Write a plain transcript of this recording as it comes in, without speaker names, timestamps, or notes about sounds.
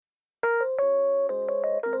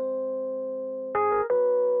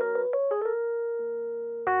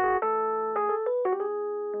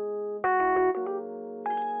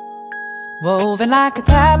Woven like a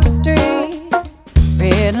tapestry,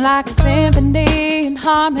 written like a symphony in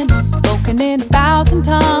harmony, spoken in 1,000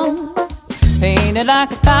 tongues, painted like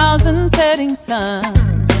 1,000 setting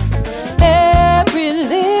suns. Every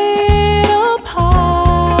little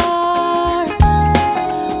part,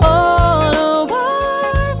 all a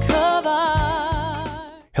work of art.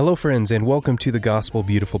 Hello, friends, and welcome to the Gospel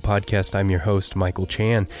Beautiful podcast. I'm your host, Michael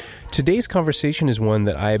Chan. Today's conversation is one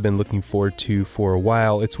that I have been looking forward to for a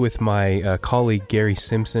while. It's with my colleague, Gary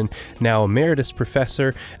Simpson, now emeritus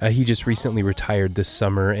professor. He just recently retired this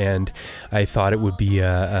summer, and I thought it would be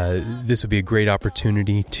this would be a great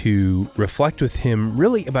opportunity to reflect with him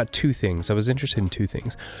really about two things. I was interested in two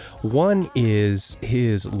things. One is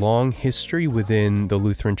his long history within the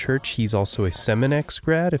Lutheran Church. He's also a Seminex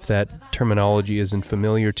grad. If that terminology isn't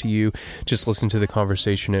familiar to you, just listen to the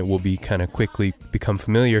conversation. It will be kind of quickly become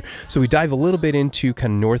familiar. So we dive a little bit into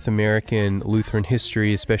kind of North American Lutheran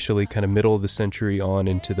history, especially kind of middle of the century on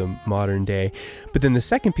into the modern day. But then the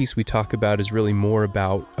second piece we talk about is really more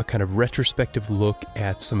about a kind of retrospective look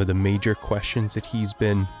at some of the major questions that he's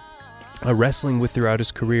been wrestling with throughout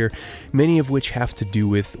his career, many of which have to do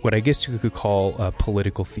with what I guess you could call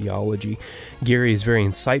political theology. Gary is very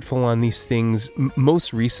insightful on these things.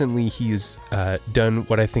 Most recently, he's done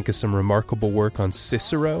what I think is some remarkable work on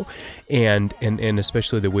Cicero, and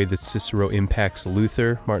especially the way that Cicero impacts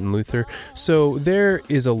Martin Luther. So there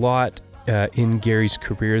is a lot in Gary's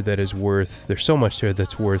career that is there's so much there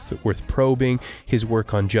that's worth probing. His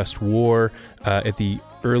work on just war at the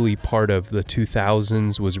early part of the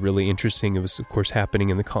 2000s was really interesting. It was, of course, happening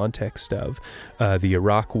in the context of the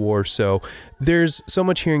Iraq War. So there's so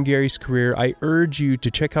much here in Gary's career. I urge you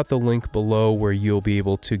to check out the link below where you'll be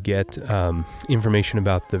able to get information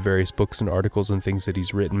about the various books and articles and things that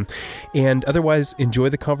he's written. And otherwise, enjoy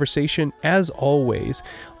the conversation. As always,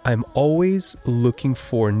 I'm always looking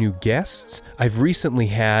for new guests. I've recently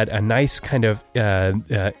had a nice kind of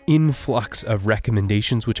influx of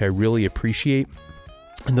recommendations, which I really appreciate.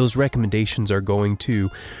 And those recommendations are going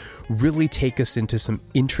to really take us into some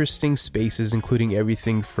interesting spaces, including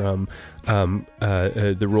everything from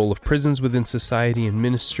the role of prisons within society and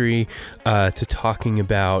ministry to talking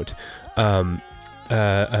about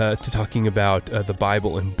the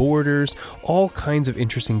Bible and borders, all kinds of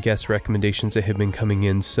interesting guest recommendations that have been coming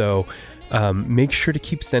in. So make sure to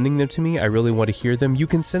keep sending them to me. I really want to hear them. You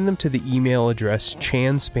can send them to the email address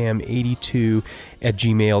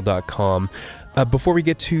chanspam82@gmail.com. Before we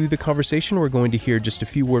get to the conversation, we're going to hear just a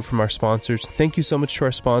few words from our sponsors. Thank you so much to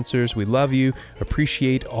our sponsors. We love you,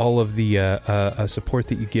 appreciate all of the support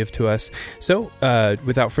that you give to us. So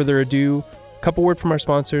without further ado, a couple words from our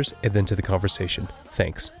sponsors and then to the conversation.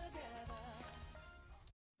 Thanks.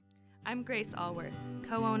 I'm Grace Allworth,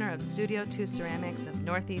 co-owner of Studio 2 Ceramics of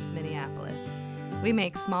Northeast Minneapolis. We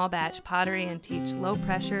make small batch pottery and teach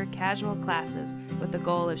low-pressure, casual classes with the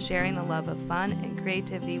goal of sharing the love of fun and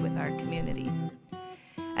creativity with our community.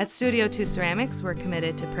 At Studio 2 Ceramics, we're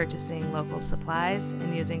committed to purchasing local supplies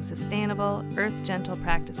and using sustainable, earth-gentle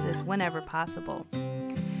practices whenever possible.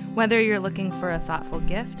 Whether you're looking for a thoughtful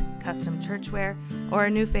gift, custom churchware, or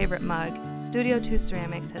a new favorite mug, Studio 2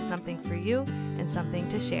 Ceramics has something for you and something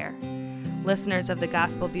to share. Listeners of the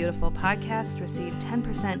Gospel Beautiful podcast receive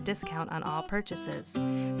 10% discount on all purchases.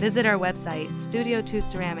 Visit our website,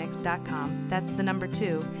 studio2ceramics.com, that's the number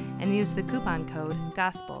 2, and use the coupon code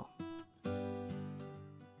GOSPEL.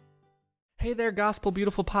 Hey there, Gospel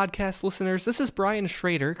Beautiful podcast listeners. This is Brian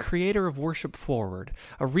Schrader, creator of Worship Forward,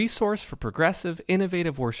 a resource for progressive,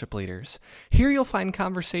 innovative worship leaders. Here you'll find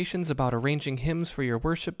conversations about arranging hymns for your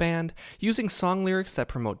worship band, using song lyrics that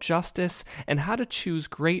promote justice, and how to choose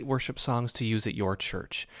great worship songs to use at your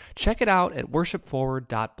church. Check it out at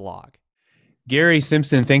worshipforward.blog. Gary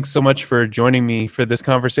Simpson, thanks so much for joining me for this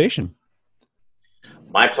conversation.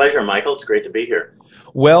 My pleasure, Michael. It's great to be here.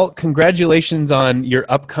 Well, congratulations on your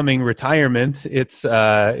upcoming retirement. It's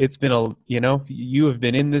been you have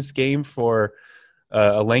been in this game for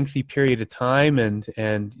a lengthy period of time,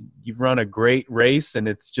 and you've run a great race, and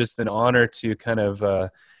it's just an honor to kind of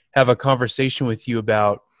have a conversation with you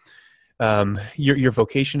about your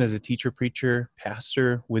vocation as a teacher, preacher,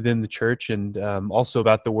 pastor within the church, and also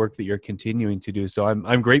about the work that you're continuing to do. So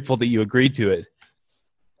I'm grateful that you agreed to it.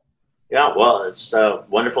 Yeah, well, it's a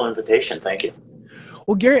wonderful invitation. Thank you.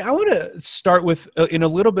 Well, Gary, I want to start with in a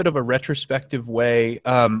little bit of a retrospective way.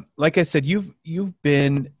 Like I said, you've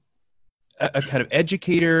been a kind of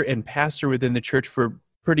educator and pastor within the church for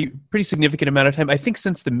pretty significant amount of time. I think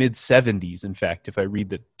since the mid 70s, in fact, if I read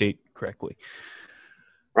the date correctly.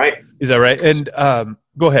 Right. Is that right? And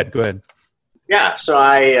go ahead. Yeah, so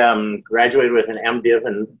I graduated with an MDiv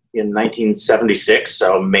in 1976,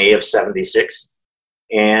 so May of 76.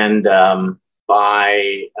 And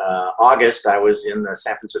by August, I was in the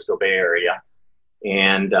San Francisco Bay Area.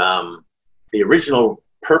 And the original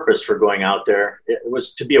purpose for going out there, it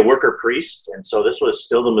was to be a worker priest. And so this was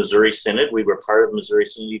still the Missouri Synod. We were part of the Missouri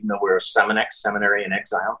Synod, even though we were Seminex, Seminary in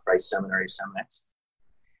Exile, Christ Seminary, Seminex.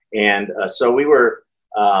 And so we were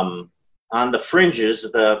on the fringes.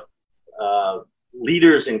 The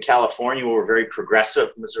leaders in California were very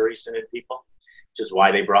progressive Missouri Synod people, which is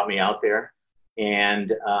why they brought me out there. And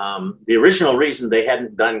the original reason they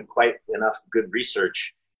hadn't done quite enough good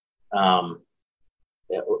research,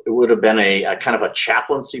 it would have been a kind of a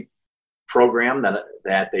chaplaincy program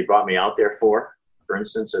that they brought me out there for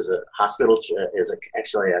instance, as a hospital,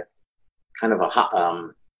 actually a kind of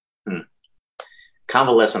a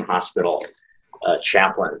convalescent hospital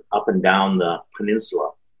chaplain up and down the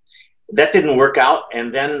peninsula. That didn't work out,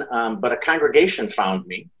 and then, but a congregation found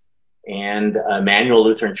me, and Emmanuel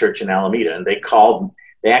Lutheran Church in Alameda, and they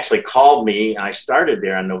actually called me, and I started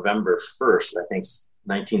there on November 1st, I think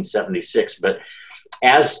 1976, but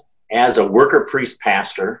as a worker priest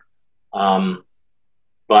pastor,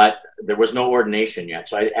 but there was no ordination yet,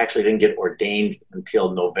 so I actually didn't get ordained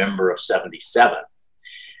until November of 77.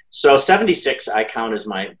 So 76 I count as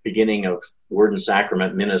my beginning of Word and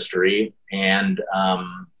Sacrament ministry, and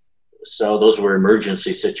so those were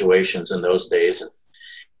emergency situations in those days,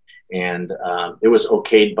 and it was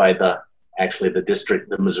okayed by the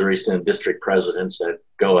Missouri Synod district presidents that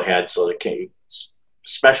go ahead, so it came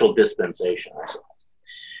special dispensation, I suppose.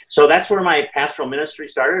 So that's where my pastoral ministry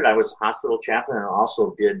started. I was a hospital chaplain and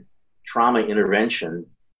also did trauma intervention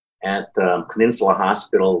at Peninsula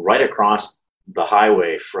Hospital right across the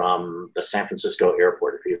highway from the San Francisco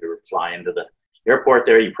airport. If you ever fly into the airport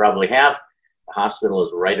there, you probably have. The hospital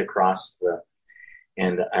is right across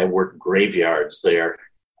and I worked graveyards there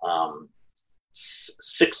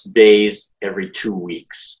 6 days every 2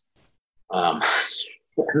 weeks. And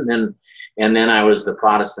then I was the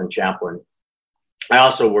Protestant chaplain. I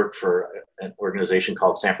also worked for an organization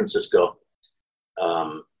called San Francisco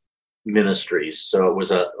Ministries. So it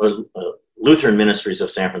was a Lutheran Ministries of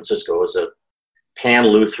San Francisco. It was a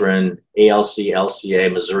pan-Lutheran, ALC,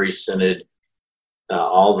 LCA, Missouri Synod.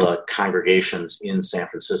 All the congregations in San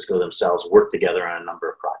Francisco themselves worked together on a number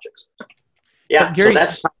of projects. Yeah, Gary, so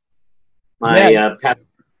that's how my path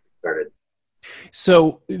started.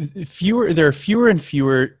 So there are fewer and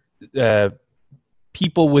fewer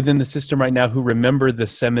people within the system right now who remember the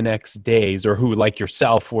Seminex days, or who, like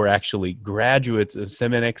yourself, were actually graduates of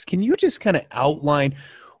Seminex. Can you just kind of outline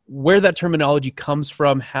where that terminology comes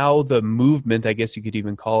from, how the movement, I guess you could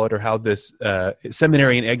even call it, or how this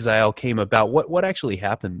seminary in exile came about? What actually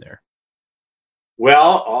happened there?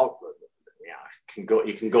 Well,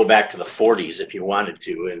 you can go back to the 40s if you wanted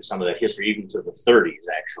to, and some of that history, even to the 30s,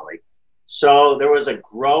 actually. So there was a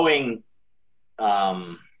growing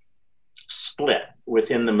split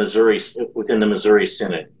within the Missouri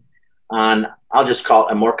Synod on, I'll just call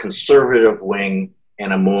it, a more conservative wing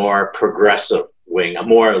and a more progressive wing, a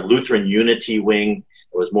more Lutheran unity wing.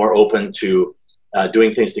 It was more open to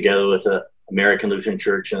doing things together with the American Lutheran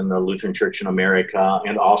Church and the Lutheran Church in America,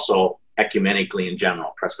 and also ecumenically in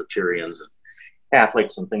general, Presbyterians and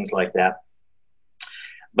Catholics and things like that.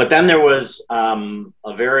 But then there was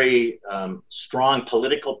a very strong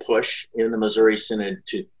political push in the Missouri Synod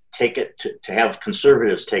to take it to have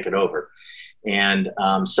conservatives take it over, and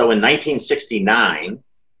so in 1969,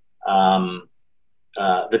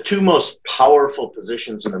 the two most powerful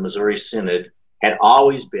positions in the Missouri Synod had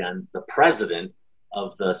always been the president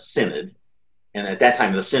of the Synod, and at that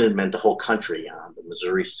time the Synod meant the whole country. The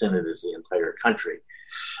Missouri Synod is the entire country.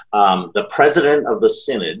 The president of the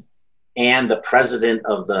Synod and the president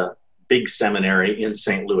of the big seminary in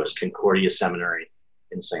St. Louis, Concordia Seminary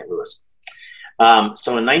in St. Louis.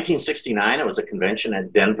 So in 1969, it was a convention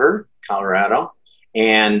at Denver, Colorado,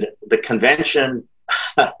 and the convention,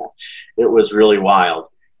 it was really wild.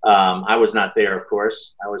 I was not there, of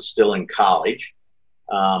course. I was still in college.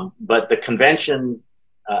 But the convention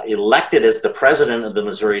elected as the president of the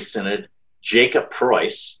Missouri Synod, Jacob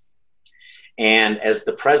Preuss, and as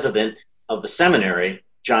the president of the seminary,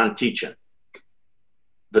 John Teachin.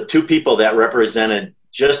 The two people that represented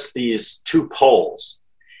just these two poles.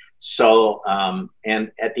 So,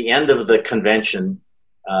 and at the end of the convention,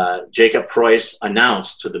 Jacob Preuss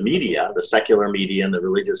announced to the media, the secular media and the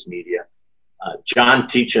religious media, John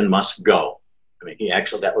Teachin must go. I mean,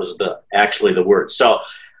 that was actually the word. So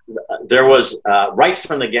there was, right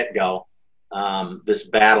from the get-go, this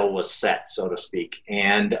battle was set, so to speak.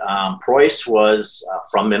 And Preuss was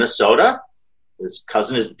from Minnesota, his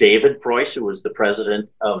cousin is David Preuss, who was the president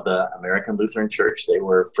of the American Lutheran Church. They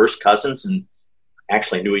were first cousins and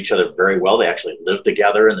actually knew each other very well. They actually lived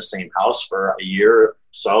together in the same house for a year or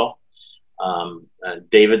so.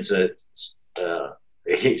 David's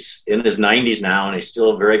he's in his 90s now, and he's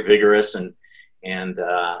still very vigorous. And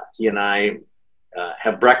he and I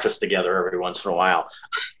have breakfast together every once in a while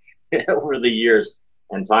over the years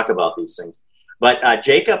and talk about these things. But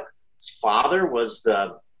Jacob's father was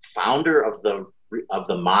the founder of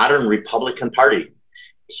the modern Republican Party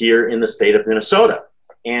here in the state of Minnesota.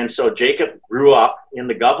 And so Jacob grew up in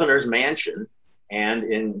the governor's mansion and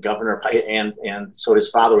so his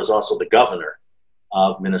father was also the governor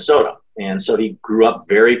of Minnesota. And so he grew up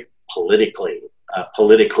very politically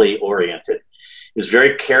oriented. He was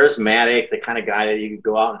very charismatic, the kind of guy that you could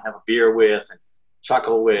go out and have a beer with and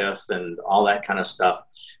chuckle with and all that kind of stuff.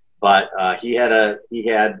 But he had an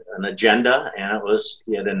agenda, and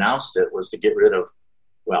he had announced it was to get rid of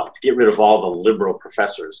all the liberal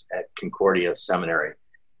professors at Concordia Seminary,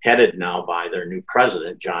 headed now by their new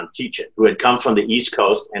president, John Teachin, who had come from the East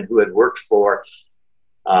Coast and who had worked for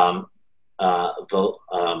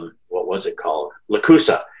what was it called?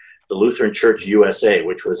 LaCusa, the Lutheran Church USA,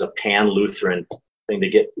 which was a pan-Lutheran thing to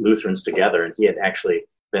get Lutherans together. And he had actually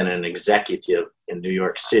been an executive in New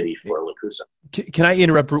York City for LaCusa. Can I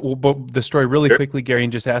interrupt the story really quickly, Gary,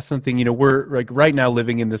 and just ask something? You know, we're like right now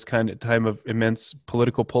living in this kind of time of immense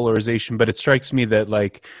political polarization, but it strikes me that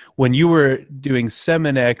like when you were doing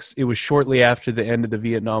Seminex, it was shortly after the end of the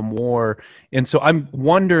Vietnam War. And so I'm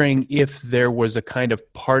wondering if there was a kind of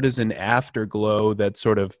partisan afterglow that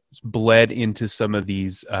sort of bled into some of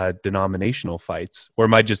these denominational fights, or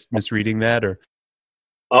am I just misreading that? Or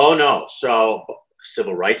Oh, no. So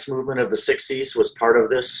civil rights movement of the 60s was part of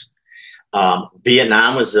this.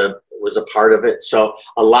 Vietnam was a part of it. So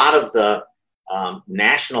a lot of the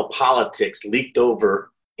national politics leaked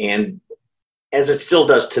over, and as it still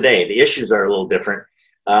does today, the issues are a little different,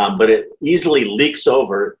 but it easily leaks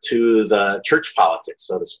over to the church politics,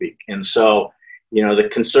 so to speak. And so, you know, the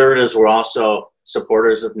conservatives were also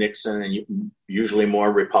supporters of Nixon and usually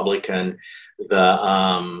more Republican.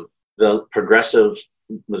 The progressive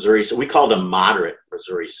Missouri, so we called them moderate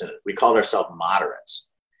Missouri Synod. We called ourselves moderates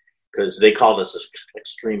because they called us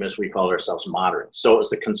extremists. We called ourselves moderates. So it was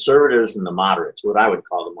the conservatives and the moderates, what I would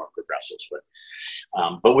call the more progressives.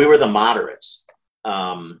 But we were the moderates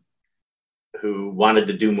who wanted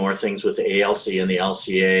to do more things with the ALC and the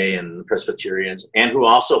LCA and Presbyterians, and who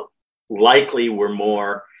also likely were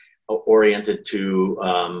more oriented to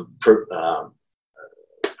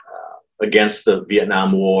against the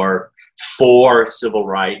Vietnam War, for civil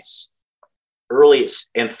rights, early,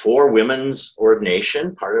 and for women's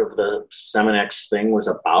ordination. Part of the Seminex thing was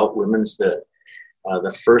about women's. The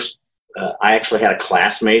first, I actually had a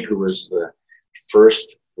classmate who was the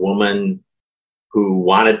first woman who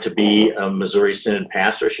wanted to be a Missouri Synod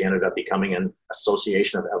pastor. She ended up becoming an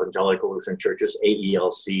Association of Evangelical Lutheran Churches,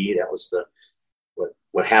 AELC. That was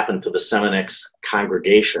what happened to the Seminex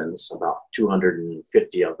congregations, about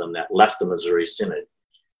 250 of them that left the Missouri Synod,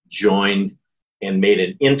 joined and made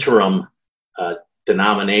an interim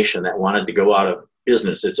denomination that wanted to go out of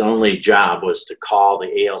business. Its only job was to call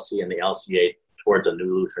the ALC and the LCA towards a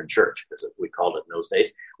new Lutheran church, as we called it in those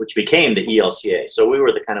days, which became the ELCA. So we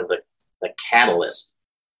were the kind of the catalyst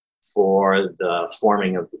for the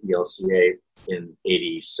forming of the ELCA in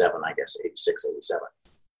 87, I guess, 86, 87.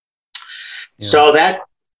 Yeah.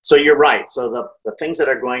 So you're right. So the things that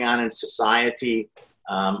are going on in society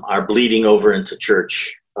are bleeding over into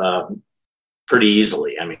church pretty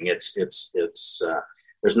easily. I mean, it's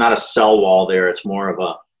there's not a cell wall there. It's more of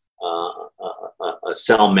a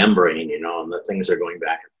cell membrane, you know, and the things are going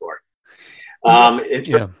back and forth.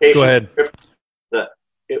 Go ahead.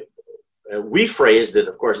 We phrased it,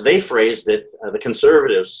 of course, they phrased it. The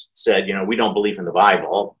conservatives said, you know, we don't believe in the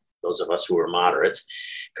Bible, those of us who are moderates,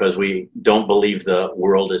 because we don't believe the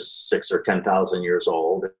world is 6,000 or 10,000 years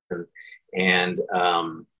old.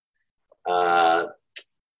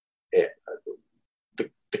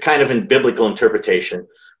 The kind of in biblical interpretation,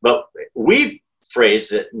 but we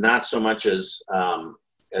phrased it not so much as a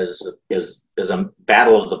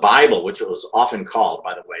battle of the Bible, which it was often called,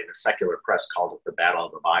 by the way. The secular press called it the battle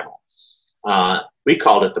of the Bible. We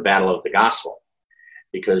called it the battle of the gospel,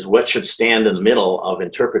 because what should stand in the middle of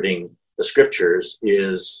interpreting the scriptures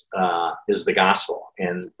is the gospel,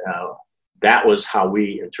 and that was how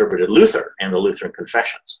we interpreted Luther and the Lutheran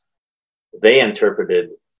confessions. They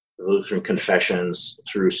interpreted the Lutheran confessions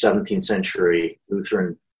through 17th century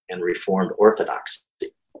Lutheran and Reformed Orthodoxy.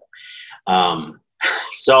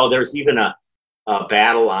 So there's even a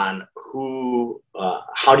battle on who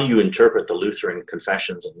how do you interpret the Lutheran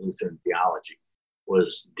confessions and Lutheran theology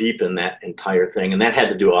was deep in that entire thing. And that had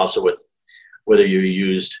to do also with whether you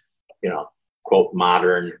used, quote,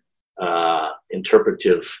 modern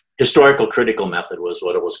interpretive, historical critical method was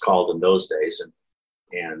what it was called in those days.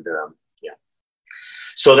 And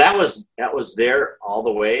so that was there all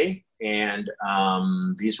the way. And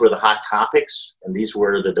these were the hot topics, and these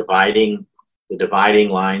were the dividing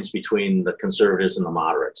lines between the conservatives and the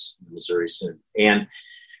moderates in the Missouri Synod.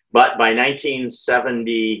 But by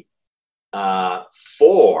 1974, I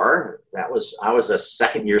was a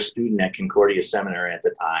second-year student at Concordia Seminary at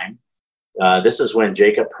the time. This is when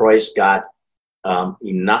Jacob Preuss got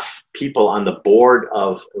enough people on the board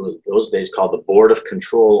of, it was those days called the Board of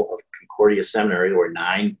Control of Concordia Seminary. There were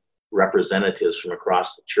 9 representatives from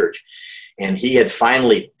across the church. And he had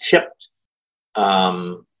finally tipped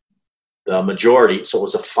the majority. So it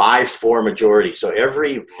was a 5-4 majority. So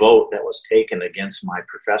every vote that was taken against my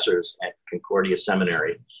professors at Concordia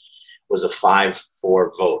Seminary was a 5-4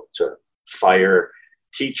 vote to fire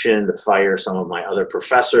Tietjen, to fire some of my other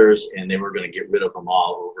professors, and they were going to get rid of them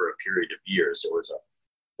all over a period of years. It was a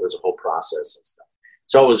whole process and stuff.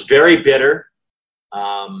 So it was very bitter.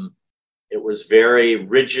 It was very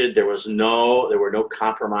rigid. There were no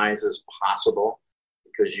compromises possible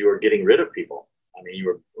because you were getting rid of people. I mean, you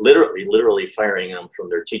were literally firing them from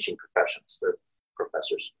their teaching professions, their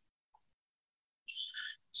professors.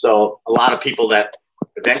 So a lot of people that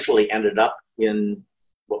eventually ended up in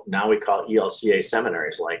what now we call ELCA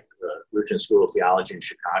seminaries, like the Lutheran School of Theology in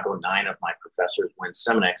Chicago. 9 of my professors, when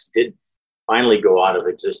Seminex did finally go out of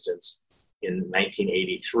existence in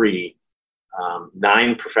 1983,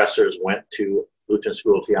 9 professors went to Lutheran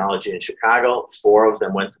School of Theology in Chicago. 4 of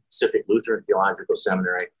them went to Pacific Lutheran Theological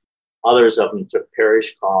Seminary. Others of them took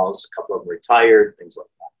parish calls. A couple of them retired, things like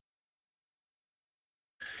that.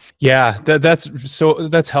 Yeah, that's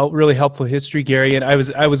really helpful history, Gary. And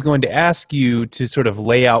I was going to ask you to sort of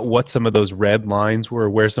lay out what some of those red lines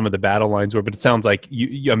were, where some of the battle lines were. But it sounds like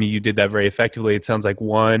you did that very effectively. It sounds like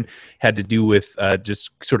one had to do with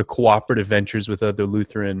just sort of cooperative ventures with other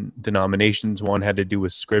Lutheran denominations. One had to do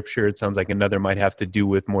with Scripture. It sounds like another might have to do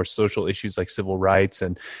with more social issues like civil rights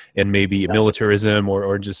and maybe militarism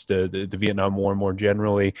or just the Vietnam War more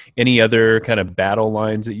generally. Any other kind of battle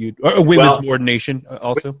lines that women's ordination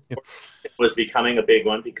also? It was becoming a big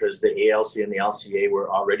one because the ALC and the LCA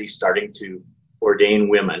were already starting to ordain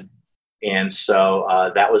women. And so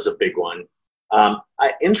that was a big one.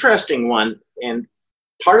 Interesting one, and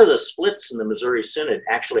part of the splits in the Missouri Synod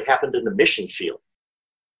actually happened in the mission field.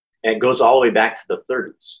 And it goes all the way back to the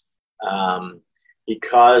 30s.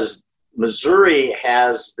 Because Missouri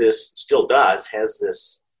has this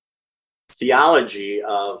theology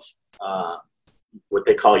of what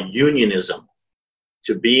they call unionism,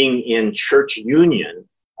 to being in church union,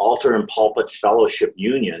 altar and pulpit fellowship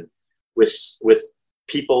union with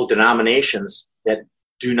people, denominations that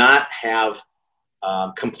do not have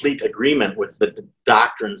complete agreement with the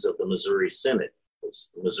doctrines of the Missouri Synod.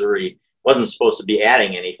 Missouri wasn't supposed to be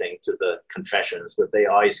adding anything to the confessions, but they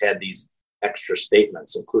always had these extra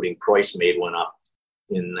statements, including Preuss made one up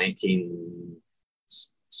in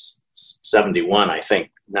 1971, I think,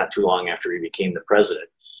 not too long after he became the president.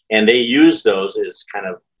 And they used those as kind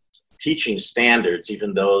of teaching standards,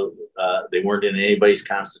 even though they weren't in anybody's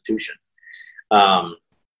constitution.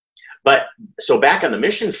 But so back on the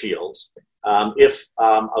mission fields, if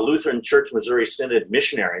a Lutheran Church Missouri Synod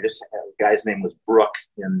missionary, this guy's name was Brooke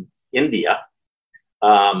in India,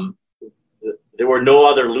 there were no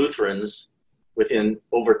other Lutherans within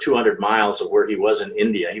over 200 miles of where he was in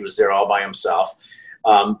India. He was there all by himself.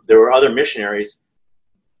 There were other missionaries,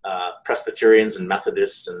 Presbyterians and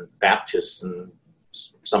Methodists and Baptists and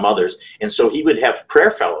some others. And so he would have prayer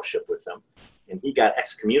fellowship with them. And he got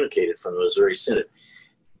excommunicated from the Missouri Synod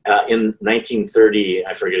in 1930.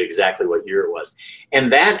 I forget exactly what year it was.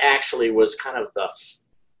 And that actually was kind of the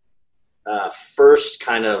first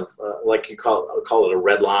kind of, like you call it a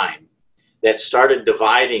red line that started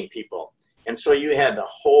dividing people. And so you had a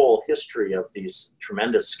whole history of these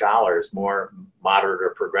tremendous scholars, more moderate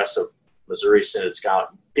or progressive Missouri Synod scholars,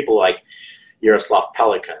 people like Yaroslav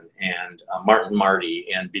Pelikan and Martin Marty,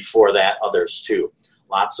 and before that, others too,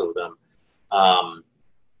 lots of them,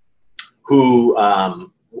 who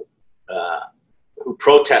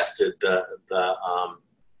protested the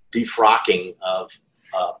defrocking of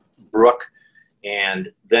Brooke,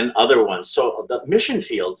 and then other ones. So the mission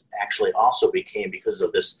fields actually also became, because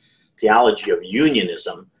of this theology of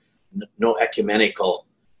unionism, no ecumenical,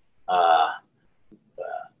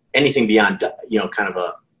 anything beyond, kind of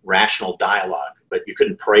a rational dialogue but you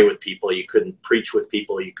couldn't pray with people. You couldn't preach with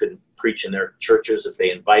people. You couldn't preach in their churches if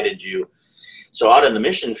they invited you. So out in the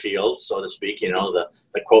mission field, so to speak,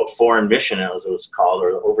 the quote foreign mission, as it was called,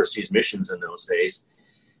 or overseas missions in those days,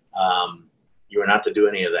 you were not to do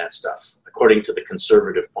any of that stuff, according to the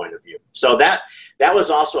conservative point of view. So that was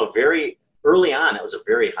also early on, it was a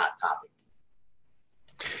very hot topic.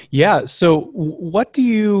 Yeah. So what do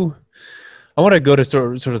you, I want to go to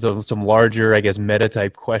sort of some larger, I guess, meta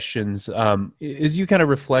type questions. As you kind of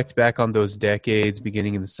reflect back on those decades,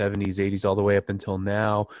 beginning in the 70s, 80s, all the way up until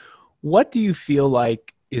now, what do you feel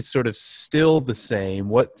like is sort of still the same?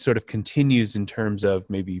 What sort of continues in terms of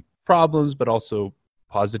maybe problems, but also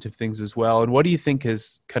positive things as well? And what do you think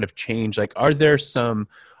has kind of changed? Like, are there some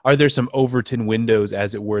Overton windows,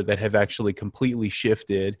 as it were, that have actually completely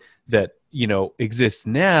shifted that, exist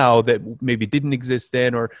now that maybe didn't exist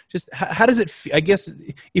then? Or just how does it, I guess,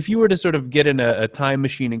 if you were to sort of get in a time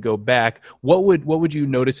machine and go back, what would you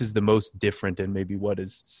notice is the most different, and maybe what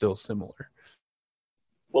is still similar?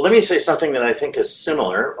 Well, let me say something that I think is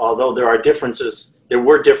similar, although there were differences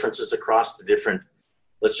across the different,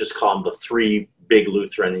 let's just call them the three big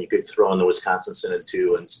Lutheran, and you could throw in the Wisconsin Synod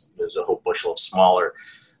too, and there's a whole bushel of smaller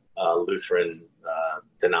Lutheran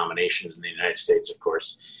denominations in the United States, of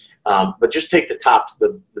course. But just take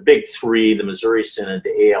the big three, the Missouri Synod,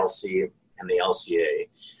 the ALC, and the LCA.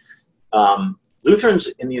 Lutherans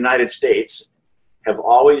in the United States have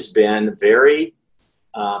always been very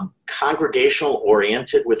congregational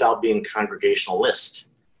oriented without being congregationalist.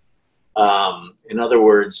 In other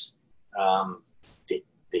words,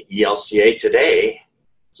 the ELCA today,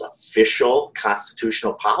 its official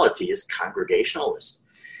constitutional polity is congregationalist.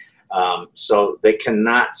 So they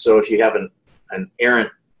cannot. So if you have an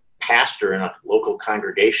errant pastor in a local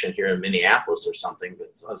congregation here in Minneapolis or something,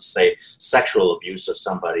 let's say sexual abuse of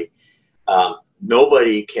somebody,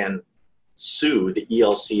 nobody can sue the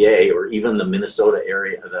ELCA or even the Minnesota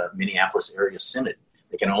area, the Minneapolis area synod.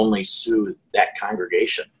 They can only sue that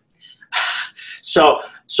congregation. So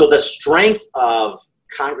the strength of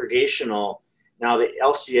congregational, now the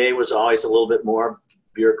LCA was always a little bit more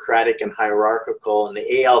bureaucratic and hierarchical, and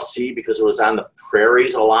the ALC, because it was on the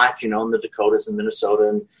prairies a lot, in the Dakotas and Minnesota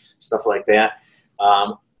and stuff like that,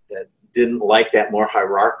 that didn't like that more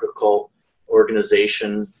hierarchical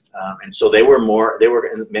organization, and so they were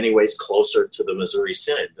in many ways closer to the Missouri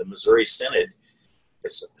Synod. The Missouri Synod,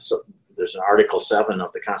 there's an Article 7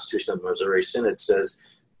 of the Constitution of the Missouri Synod says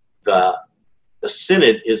the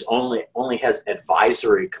Synod only has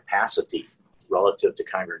advisory capacity relative to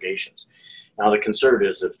congregations. Now the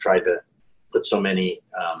conservatives have tried to put so many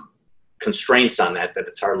constraints on that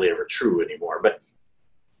it's hardly ever true anymore, but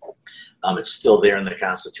it's still there in the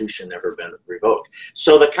Constitution, never been revoked.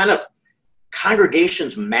 So the kind of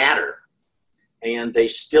congregations matter, and they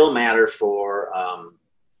still matter for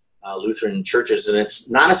Lutheran churches. And it's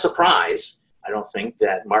not a surprise, I don't think,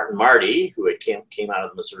 that Martin Marty, who came out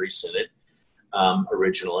of the Missouri Synod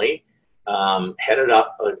originally, headed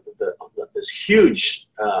up this huge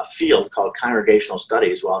field called congregational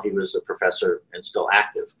studies while he was a professor and still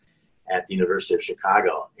active at the University of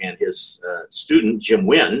Chicago. And his student, Jim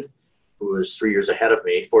Wind, who was 3 years ahead of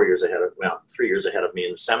me, 3 years ahead of me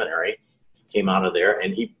in the seminary, came out of there,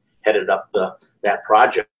 and he headed up that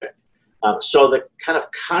project. So the kind of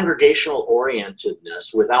congregational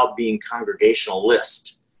orientedness without being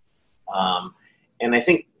congregationalist. And I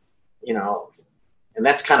think, and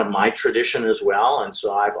that's kind of my tradition as well. And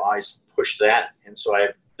so I've always pushed that. And so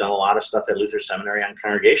I've done a lot of stuff at Luther Seminary on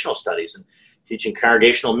congregational studies and teaching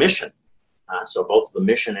congregational mission. So both the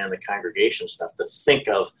mission and the congregation stuff, to think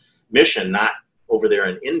of mission not over there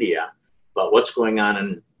in India, but what's going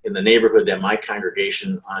on in the neighborhood that my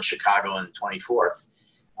congregation on Chicago and 24th.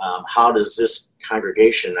 How does this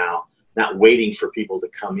congregation now, not waiting for people to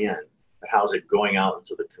come in, but how is it going out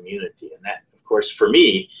into the community? And that, of course, for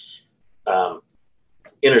me,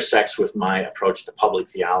 intersects with my approach to public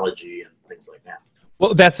theology and things like that.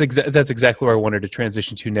 Well, that's exactly where I wanted to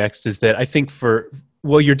transition to next, is that I think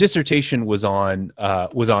your dissertation was on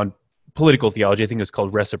political theology. I think it was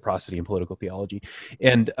called Reciprocity in Political Theology.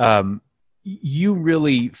 And you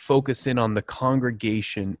really focus in on the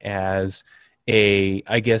congregation as an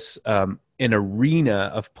arena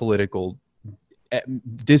of political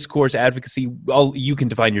discourse, advocacy. You can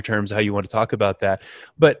define your terms, how you want to talk about that.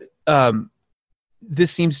 But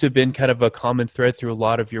this seems to have been kind of a common thread through a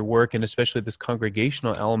lot of your work, and especially this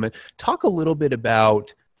congregational element. Talk a little bit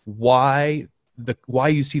about why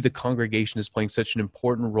you see the congregation as playing such an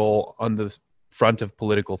important role on the front of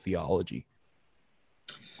political theology.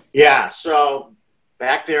 Yeah, so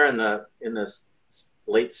back there in the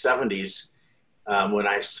late 70s, when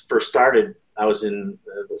I first started I was in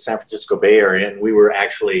the San Francisco Bay Area, and we were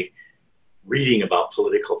actually reading about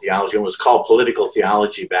political theology. It was called political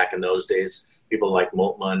theology back in those days. People like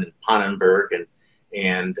Moltmann and Pannenberg, and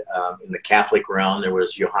in the Catholic realm, there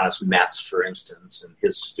was Johannes Metz, for instance, and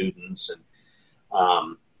his students. And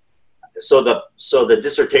so the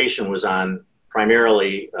dissertation was on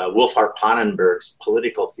primarily Wolfhart Pannenberg's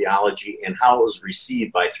political theology and how it was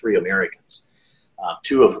received by three Americans.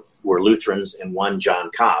 Two were Lutherans and one John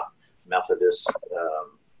Cobb, Methodist,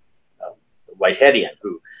 Whiteheadian,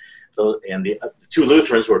 and the two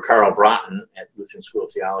Lutherans were Karl Broughton at Lutheran School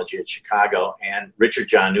of Theology at Chicago and Richard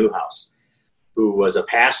John Newhouse, who was a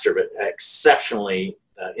pastor, but exceptionally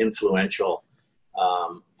influential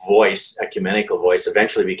voice, ecumenical voice,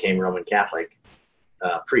 eventually became Roman Catholic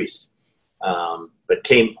priest, but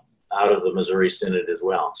came out of the Missouri Synod as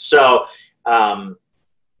well. So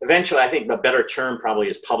eventually, I think a better term probably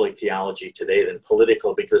is public theology today than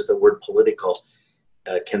political, because the word political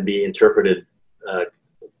can be interpreted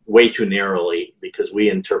way too narrowly, because we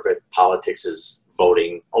interpret politics as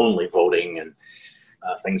voting, only voting, and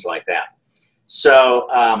things like that. So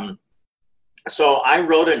I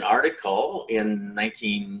wrote an article in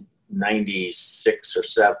 1996 or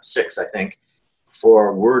 6, I think,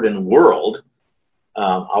 for Word and World,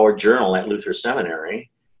 our journal at Luther Seminary,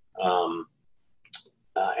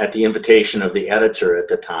 at the invitation of the editor at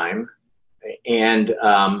the time. And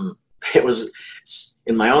it was,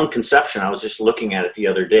 in my own conception, I was just looking at it the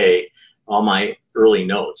other day, all my early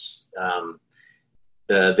notes.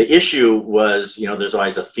 The issue was, there's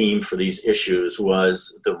always a theme for these issues,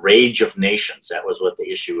 was the rage of nations. That was what the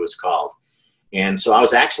issue was called. And so I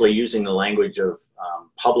was actually using the language of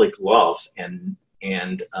public love and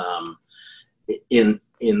in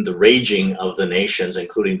the raging of the nations,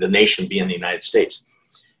 including the nation being the United States.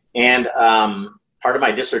 And part of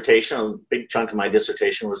my dissertation, a big chunk of my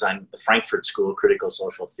dissertation, was on the Frankfurt School of Critical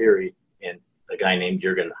Social Theory and a guy named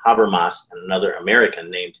Jürgen Habermas and another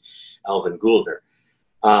American named Alvin Goulder.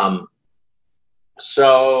 And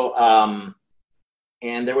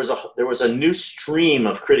there was a new stream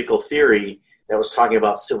of critical theory that was talking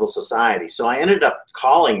about civil society. So I ended up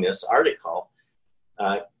calling this article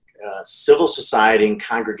Civil Society and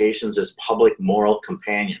Congregations as Public Moral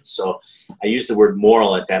Companions. So I used the word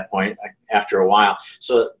moral at that point after a while.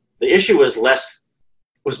 So the issue was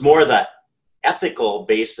more the ethical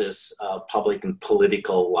basis of public and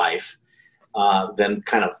political life than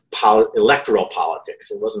kind of electoral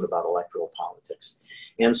politics. It wasn't about electoral politics.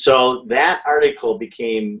 And so that article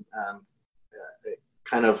became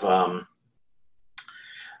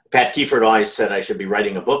Pat Kiefert always said I should be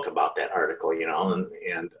writing a book about that article,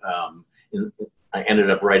 and I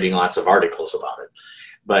ended up writing lots of articles about it.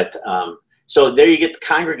 But so there you get the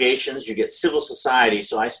congregations, you get civil society.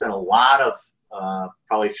 So I spent a lot of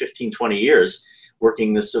probably 15, 20 years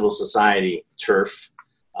working the civil society turf.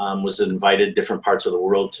 Was invited to different parts of the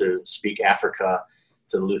world to speak Africa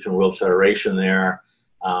to the Lutheran World Federation there.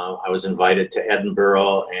 I was invited to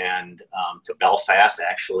Edinburgh and to Belfast.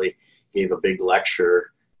 Actually gave a big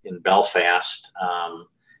lecture in Belfast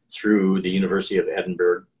through the University of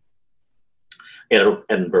Edinburgh,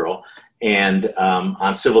 and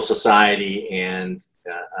on civil society and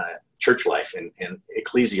church life and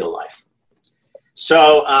ecclesial life.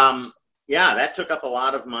 So that took up a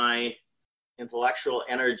lot of my intellectual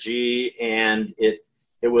energy, and it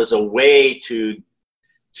was a way to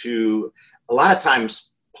a lot of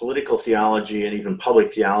times political theology and even public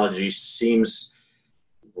theology seems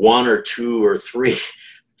one or two or three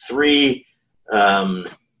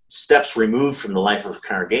steps removed from the life of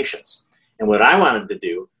congregations. And what I wanted to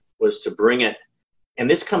do was to bring it, and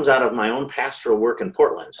this comes out of my own pastoral work in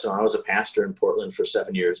Portland. So I was a pastor in Portland for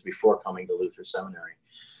 7 years before coming to Luther Seminary.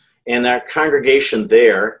 And that congregation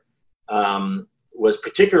there was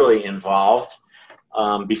particularly involved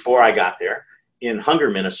before I got there in hunger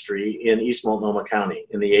ministry in East Multnomah County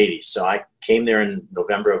in the 80s. So I came there in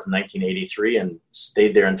November of 1983 and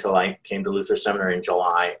stayed there until I came to Luther Seminary in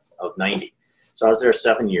July of 90. So I was there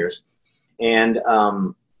 7 years. And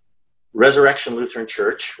Resurrection Lutheran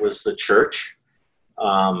Church was the church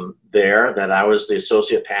there that I was the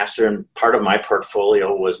associate pastor, and part of my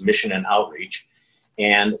portfolio was mission and outreach,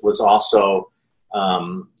 and was also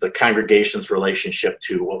the congregation's relationship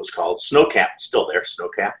to what was called SNOCAP, still there,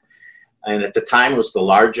 SNOCAP. And at the time, it was the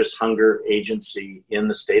largest hunger agency in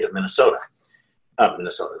the state of Minnesota,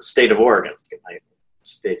 the state of Oregon, get my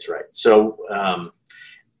states right. So,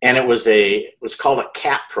 and it was called a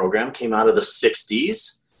CAP program, came out of the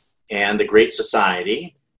 60s, and the Great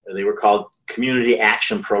Society. They were called community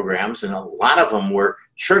action programs, and a lot of them were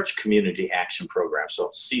church community action programs,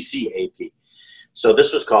 so CCAP. So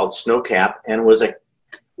this was called SNOCAP, and was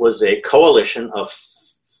a coalition of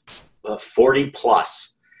 40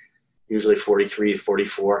 plus, usually 43,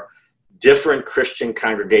 44, different Christian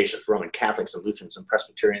congregations, Roman Catholics and Lutherans and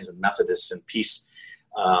Presbyterians and Methodists and Peace,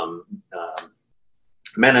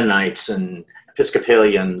 Mennonites and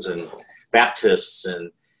Episcopalians and Baptists.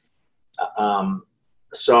 And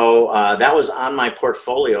so that was on my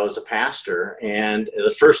portfolio as a pastor. And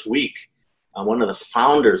the first week, one of the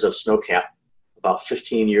founders of SNOCAP, about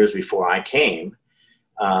 15 years before I came,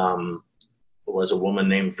 was a woman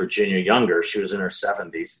named Virginia Younger. She was in her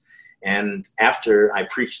 70s. And after I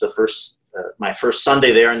preached my first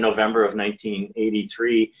Sunday there in November of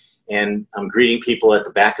 1983, and I'm greeting people at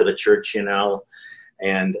the back of the church,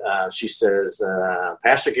 and she says,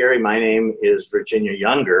 Pastor Gary, my name is Virginia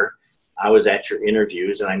Younger. I was at your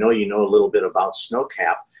interviews, and I know you know a little bit about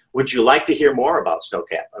SNOCAP. Would you like to hear more about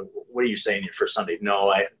SNOCAP? What are you saying your first Sunday?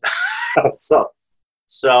 No,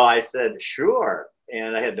 So I said, sure.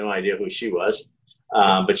 And I had no idea who she was,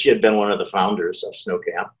 but she had been one of the founders of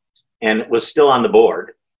SNOCAP and was still on the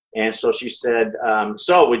board. And so she said,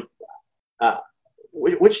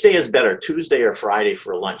 which day is better, Tuesday or Friday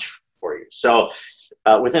for lunch for you? So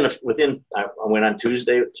I went on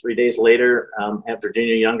Tuesday. 3 days later, at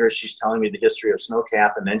Virginia Younger, she's telling me the history of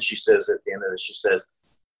SNOCAP. And then she says at the end of it, she says,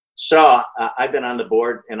 so I've been on the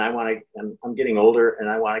board, and I'm getting older, and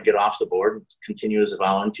I want to get off the board, continue as a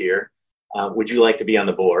volunteer. Would you like to be on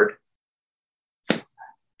the board?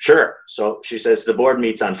 Sure. So she says the board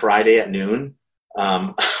meets on Friday at noon,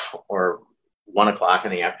 or 1 o'clock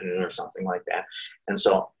in the afternoon or something like that. And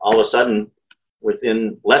so all of a sudden,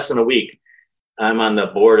 within less than a week, I'm on the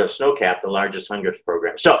board of SNOCAP, the largest hunger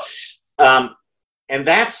program. So, and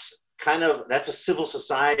that's a civil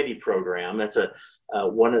society program. That's a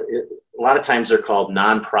lot of times they're called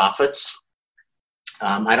nonprofits.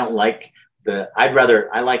 I like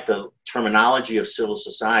the terminology of civil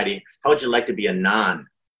society. How would you like to be a non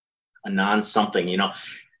something?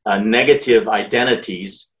 Negative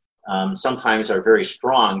identities sometimes are very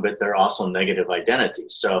strong, but they're also negative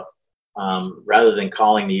identities. So rather than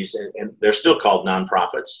calling these, and they're still called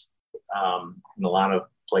nonprofits in a lot of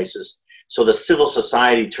places. So the civil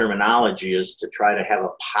society terminology is to try to have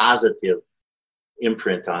a positive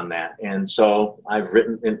imprint on that. And so I've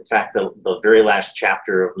written, in fact, the very last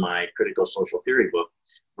chapter of my critical social theory book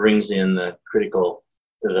brings in the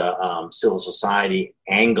civil society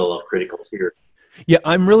angle of critical theory. Yeah,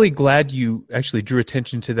 I'm really glad you actually drew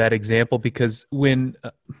attention to that example, because when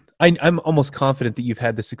I'm almost confident that you've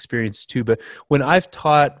had this experience too, but when I've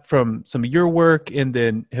taught from some of your work and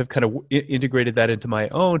then have kind of integrated that into my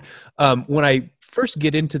own, when I first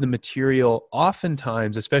get into the material,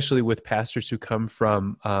 oftentimes, especially with pastors who come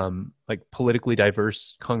from like politically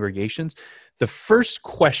diverse congregations, the first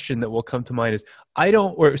question that will come to mind is, I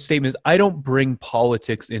don't bring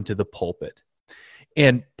politics into the pulpit.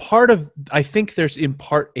 And I think there's in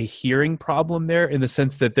part a hearing problem there, in the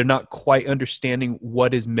sense that they're not quite understanding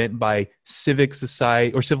what is meant by civic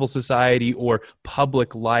society or civil society or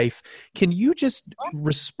public life. Can you just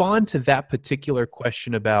respond to that particular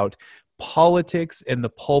question about politics and the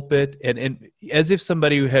pulpit, and as if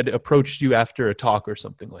somebody who had approached you after a talk or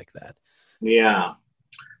something like that? Yeah.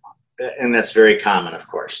 And that's very common, of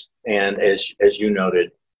course. And as you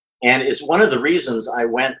noted, and it's one of the reasons I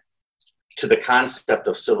went to the concept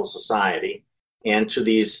of civil society and to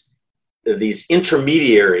these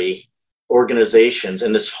intermediary organizations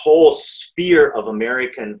and this whole sphere of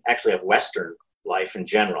Western life in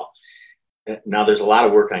general. Now, there's a lot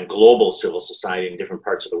of work on global civil society in different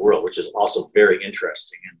parts of the world, which is also very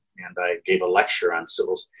interesting. And I gave a lecture on I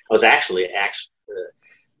was actually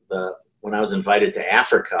when I was invited to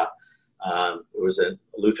Africa, it was a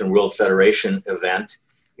Lutheran World Federation event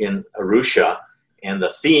in Arusha, and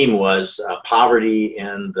the theme was poverty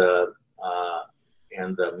and the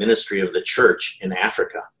ministry of the church in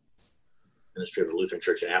Africa, ministry of the Lutheran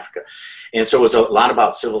Church in Africa. And so it was a lot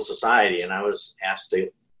about civil society, and I was asked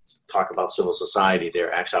to talk about civil society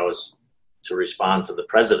there. Actually, I was to respond to the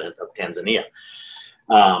president of Tanzania,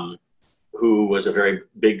 who was a very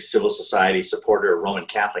big civil society supporter, Roman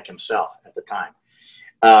Catholic himself at the time.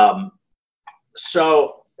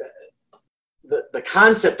 So the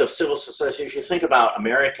concept of civil society, if you think about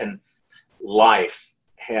American life,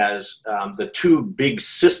 has the two big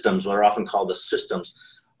systems, what are often called the systems,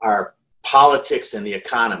 are politics and the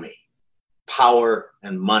economy, power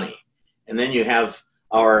and money. And then you have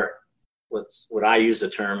what I use the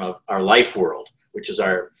term of our life world, which is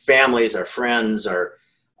our families, our friends, our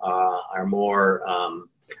more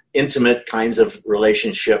intimate kinds of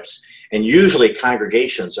relationships. And usually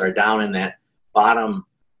congregations are down in that bottom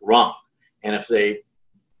rung. And if they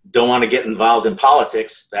don't want to get involved in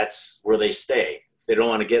politics, that's where they stay. If they don't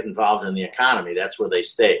want to get involved in the economy, that's where they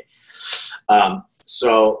stay.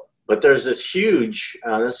 But there's this huge,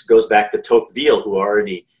 this goes back to Tocqueville, who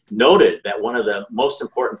already noted that one of the most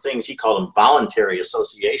important things, he called them voluntary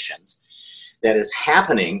associations, that is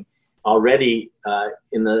happening already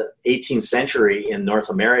in the 18th century in North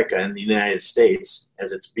America and the United States,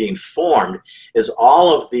 as it's being formed, is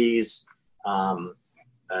all of these,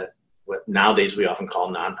 what nowadays we often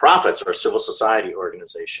call nonprofits or civil society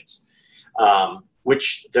organizations,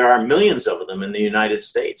 which there are millions of them in the United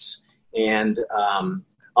States. And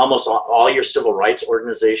almost all your civil rights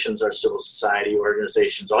organizations are civil society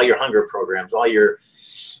organizations, all your hunger programs, all your,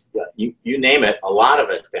 you name it, a lot of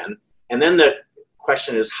it then. And then the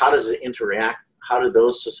question is, how does it interact? How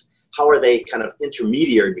are they kind of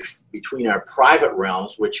intermediary between our private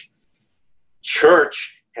realms, which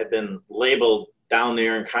church had been labeled down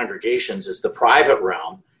there in congregations as the private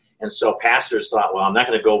realm. And so pastors thought, well, I'm not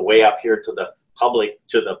going to go way up here to the public,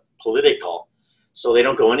 to the political. So they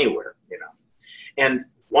don't go anywhere, And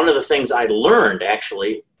one of the things I learned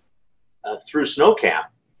actually through SNOCAP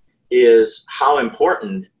is how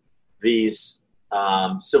important these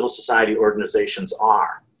civil society organizations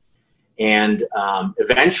are. And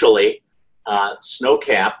eventually,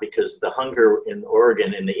 SNOCAP, because the hunger in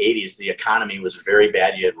Oregon in the 80s, the economy was very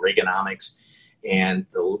bad. You had Reaganomics, and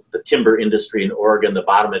the timber industry in Oregon, the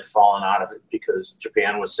bottom had fallen out of it because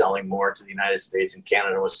Japan was selling more to the United States and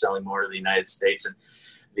Canada was selling more to the United States. And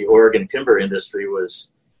the Oregon timber industry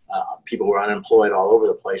was, people were unemployed all over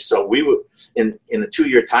the place. So we were, in a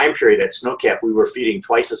 2-year time period at SNOCAP, we were feeding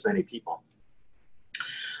twice as many people.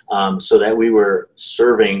 So that we were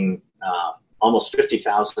serving almost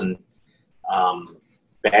 50,000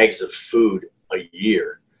 bags of food a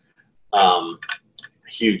year, a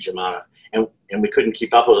huge amount of, and we couldn't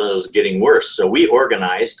keep up with it. It was getting worse. So we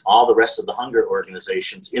organized all the rest of the hunger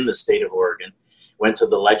organizations in the state of Oregon, went to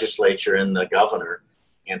the legislature and the governor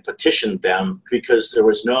and petitioned them because there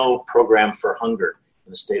was no program for hunger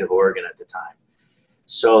in the state of Oregon at the time.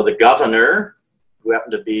 So the governor, who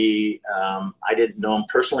happened to be, I didn't know him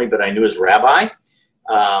personally, but I knew his rabbi.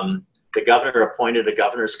 The governor appointed a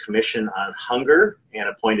governor's commission on hunger and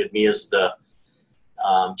appointed me as the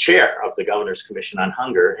chair of the governor's commission on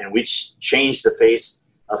hunger. And we changed the face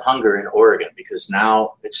of hunger in Oregon because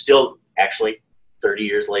now it's still, actually 30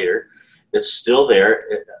 years later, it's still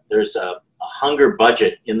there. There's a hunger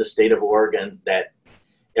budget in the state of Oregon that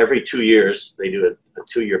every 2 years, they do a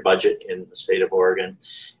 2-year budget in the state of Oregon.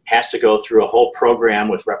 Has to go through a whole program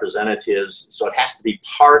with representatives, so it has to be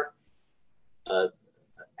part of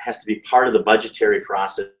the budgetary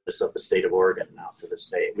process of the state of Oregon now to this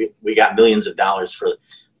day. We got millions of dollars for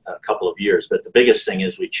a couple of years, but the biggest thing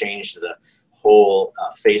is we changed the whole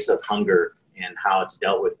face of hunger and how it's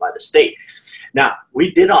dealt with by the state. Now,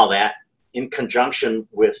 we did all that in conjunction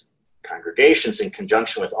with congregations, in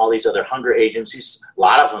conjunction with all these other hunger agencies. A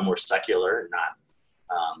lot of them were secular, not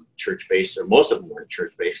church-based, or most of them weren't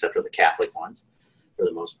church-based, except for the Catholic ones, for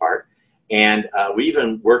the most part. And we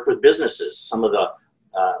even worked with businesses. Some of the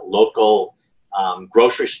local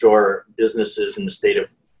grocery store businesses in the state of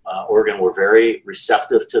Oregon were very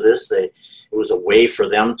receptive to this. It was a way for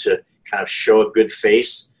them to kind of show a good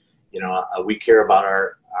face. We care about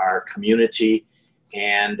our community.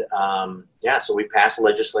 And so we passed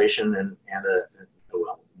legislation and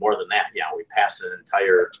well, more than that, we passed an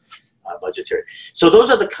entire budgetary. So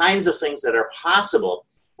those are the kinds of things that are possible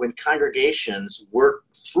when congregations work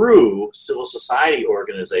through civil society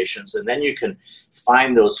organizations, and then you can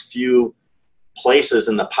find those few places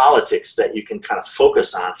in the politics that you can kind of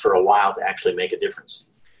focus on for a while to actually make a difference.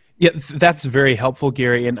 Yeah, that's very helpful,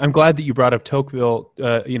 Gary. And I'm glad that you brought up Tocqueville,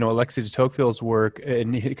 Alexis de Tocqueville's work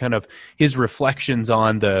and kind of his reflections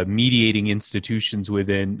on the mediating institutions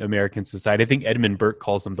within American society. I think Edmund Burke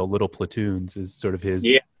calls them the little platoons, is sort of his,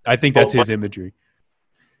 I think that's his imagery.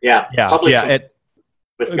 Yeah.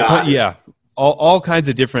 With God. Yeah. All kinds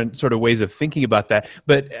of different sort of ways of thinking about that.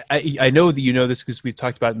 But I know that you know this because we've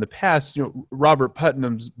talked about it in the past. Robert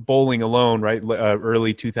Putnam's Bowling Alone, right,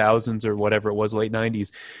 early 2000s or whatever it was, late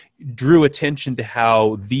 90s, drew attention to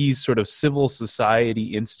how these sort of civil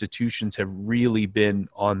society institutions have really been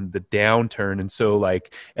on the downturn. And so,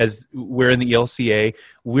 like, as we're in the ELCA,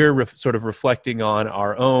 we're sort of reflecting on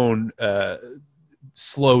our own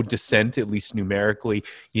slow descent, at least numerically,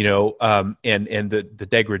 and the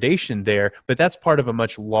degradation there. But that's part of a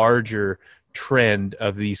much larger trend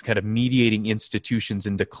of these kind of mediating institutions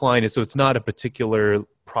in decline. And so it's not a particular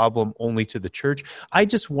problem only to the church. I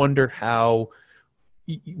just wonder how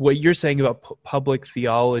what you're saying about public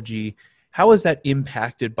theology how is that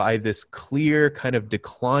impacted by this clear kind of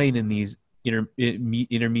decline in these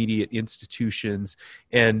intermediate institutions?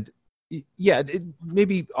 And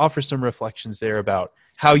maybe offer some reflections there about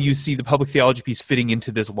how you see the public theology piece fitting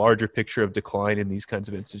into this larger picture of decline in these kinds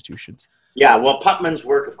of institutions. Yeah, well, Putman's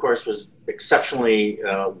work, of course, was exceptionally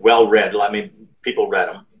well read. I mean, people read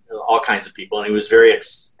him, all kinds of people, and he was very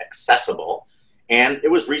accessible. And it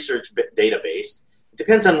was research data-based. It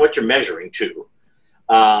depends on what you're measuring, too.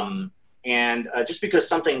 Just because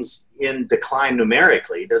something's in decline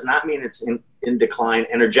numerically does not mean it's in decline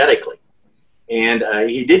energetically. And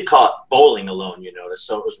he did call it bowling alone, you notice,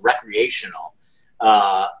 so it was recreational.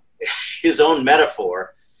 His own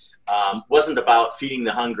metaphor wasn't about feeding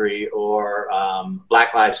the hungry or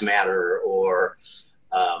Black Lives Matter or,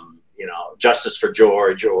 Justice for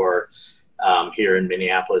George or here in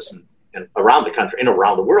Minneapolis and around the country and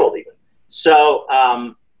around the world even. So,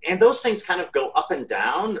 and those things kind of go up and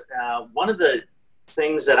down. One of the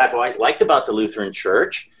things that I've always liked about the Lutheran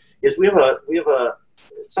Church is we have a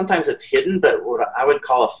sometimes it's hidden, but what I would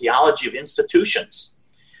call a theology of institutions.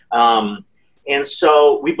 And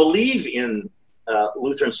so we believe in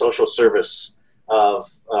Lutheran Social Service of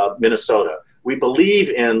Minnesota. We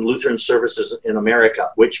believe in Lutheran Services in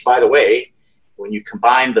America, which, by the way, when you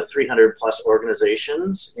combine the 300 plus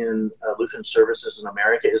organizations in Lutheran Services in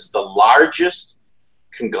America, is the largest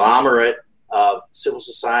conglomerate of civil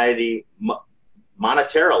society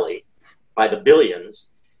monetarily by the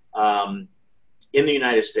billions in the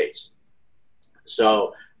United States.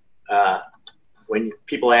 So when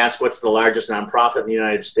people ask what's the largest nonprofit in the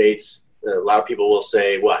United States, a lot of people will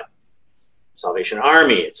say, what? Salvation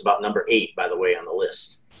Army. It's about number 8, by the way, on the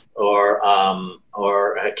list. Or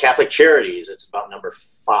Catholic Charities. It's about number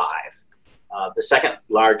 5. The second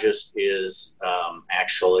largest is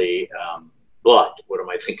actually Blood. What am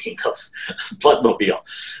I thinking of? Bloodmobile.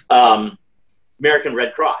 American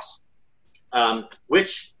Red Cross,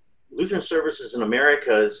 which Lutheran Services in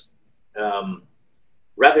America's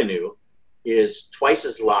revenue is twice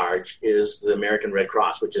as large as the American Red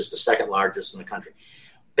Cross, which is the second largest in the country.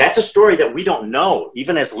 That's a story that we don't know,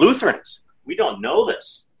 even as Lutherans. We don't know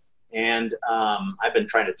this. And I've been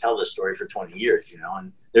trying to tell this story for 20 years,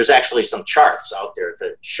 and there's actually some charts out there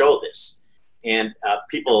that show this. And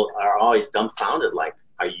people are always dumbfounded, like,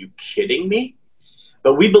 are you kidding me?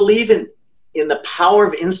 But we believe in the power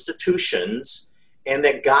of institutions and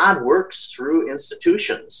that God works through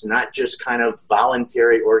institutions, not just kind of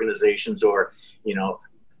voluntary organizations or,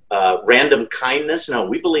 random kindness. No,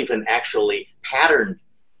 we believe in actually patterned,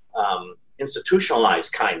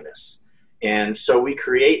 institutionalized kindness. And so we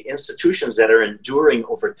create institutions that are enduring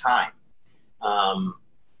over time.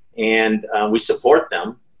 And we support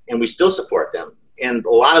them, and we still support them. And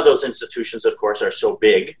a lot of those institutions, of course, are so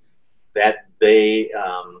big that they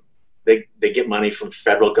get money from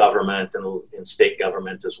federal government and state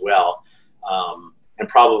government as well. And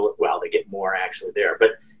probably, they get more actually there.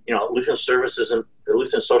 But, Lutheran Services and the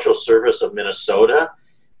Lutheran Social Service of Minnesota,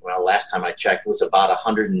 last time I checked, was about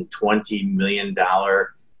 $120 million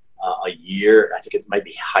a year. I think it might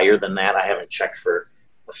be higher than that. I haven't checked for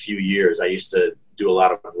a few years. I used to do a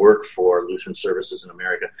lot of work for Lutheran Services in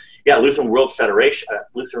America. Yeah, Lutheran World Federation,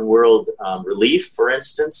 Lutheran World Relief, for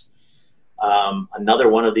instance. Another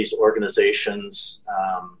one of these organizations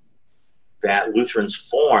that Lutherans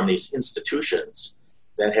form, these institutions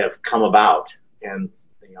that have come about. And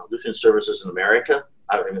Lutheran Services in America,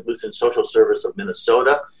 Lutheran Social Service of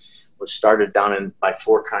Minnesota was started down by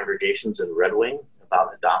 4 congregations in Red Wing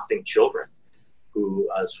about adopting children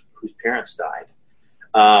whose parents died.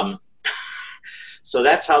 So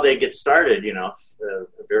that's how they get started,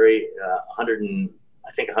 very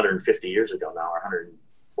 150 years ago now, or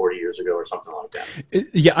 140 years ago or something like that.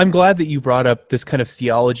 Yeah, I'm glad that you brought up this kind of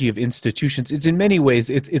theology of institutions. It's in many ways,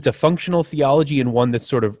 it's a functional theology and one that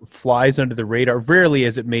sort of flies under the radar. Rarely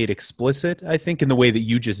is it made explicit, I think, in the way that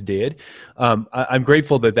you just did. I'm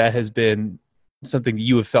grateful that has been something that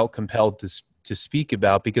you have felt compelled to speak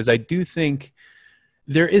about, because I do think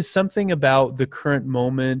there is something about the current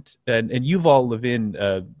moment, and Yuval Levin,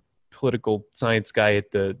 political science guy at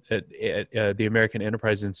the American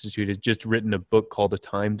Enterprise Institute, has just written a book called A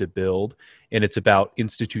Time to Build, and it's about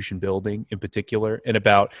institution building in particular, and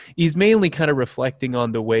he's mainly kind of reflecting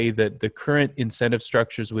on the way that the current incentive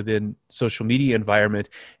structures within social media environment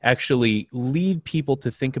actually lead people to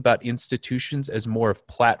think about institutions as more of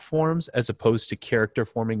platforms as opposed to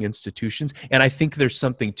character-forming institutions. And I think there's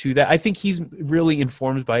something to that. I think he's really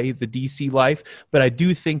informed by the DC life, but I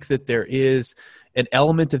do think that there is an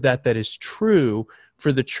element of that is true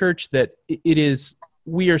for the church, that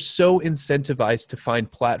we are so incentivized to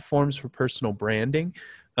find platforms for personal branding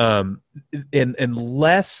and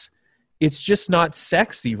less. It's just not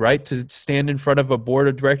sexy, right? To stand in front of a board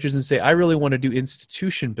of directors and say, I really want to do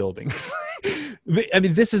institution building. I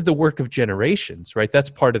mean, this is the work of generations, right?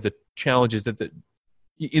 That's part of the challenge, is that the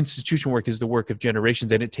institution work is the work of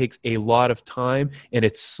generations, and it takes a lot of time, and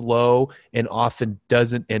it's slow, and often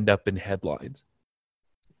doesn't end up in headlines.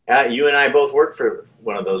 You and I both work for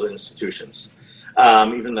one of those institutions,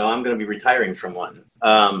 even though I'm going to be retiring from one.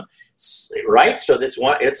 Right, so this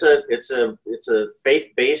one, it's a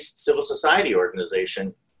faith-based civil society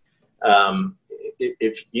organization.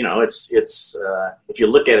 If you know, if you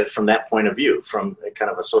look at it from that point of view, from a kind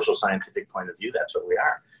of a social scientific point of view, that's what we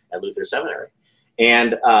are at Luther Seminary.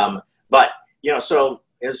 And but you know, so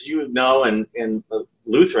as you know, and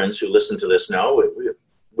Lutherans who listen to this know,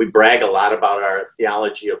 we brag a lot about our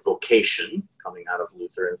theology of vocation coming out of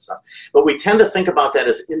Luther and stuff, but we tend to think about that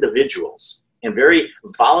as individuals. And very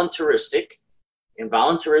voluntaristic. And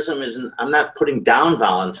voluntarism isn't, I'm not putting down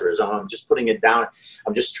voluntarism, I'm just putting it down.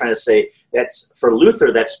 I'm just trying to say that's, for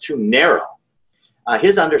Luther, that's too narrow.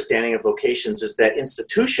 His understanding of vocations is that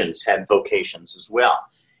institutions had vocations as well.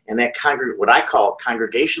 And that what I call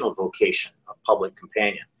congregational vocation of public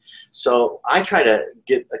companion. So I try to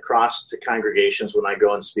get across to congregations when I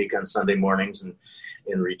go and speak on Sunday mornings and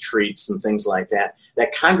in retreats and things like that.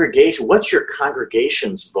 That congregation, what's your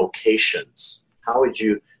congregation's vocations? How would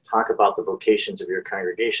you talk about the vocations of your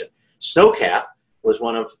congregation? Snowcap was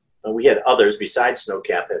one of, we had others besides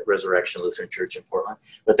Snowcap at Resurrection Lutheran Church in Portland,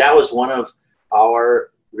 but that was one of our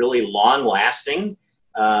really long-lasting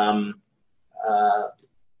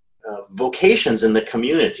vocations in the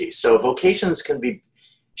community. So vocations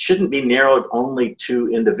shouldn't be narrowed only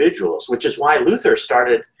to individuals, which is why Luther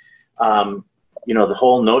started the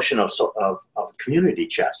whole notion of community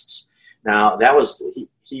chests. Now that was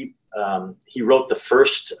he wrote the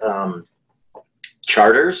first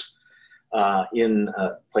charters in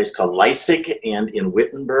a place called Leipzig and in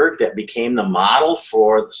Wittenberg that became the model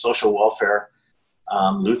for the social welfare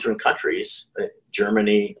Lutheran countries,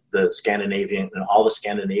 Germany, the Scandinavian, and all the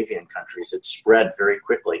Scandinavian countries. It spread very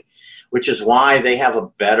quickly, which is why they have a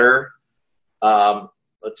better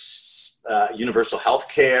universal health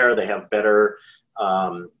care. They have better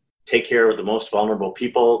take care of the most vulnerable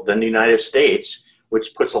people than the United States,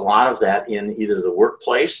 which puts a lot of that in either the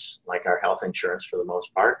workplace, like our health insurance for the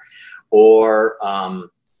most part, or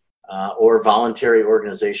voluntary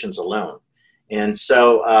organizations alone. And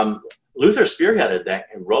so Luther spearheaded that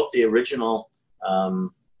and wrote the original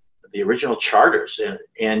charters,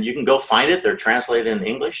 and you can go find it. They're translated in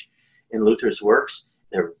English in Luther's works.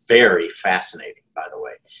 They're very fascinating, by the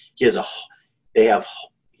way. He has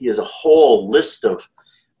a whole list of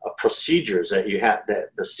procedures that that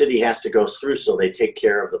the city has to go through, so they take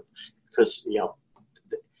care of because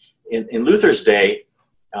in Luther's day,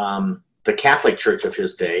 the Catholic Church of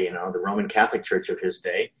his day, the Roman Catholic Church of his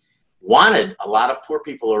day, wanted a lot of poor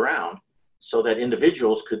people around so that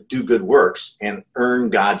individuals could do good works and earn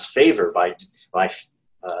God's favor by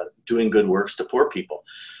doing good works to poor people.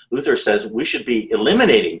 Luther says we should be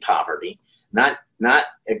eliminating poverty, not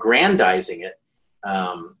aggrandizing it.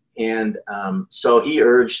 So he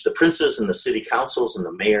urged the princes and the city councils and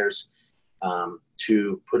the mayors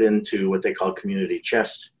to put into what they call community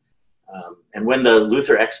chest. And when the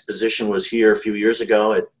Luther Exposition was here a few years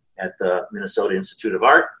ago at the Minnesota Institute of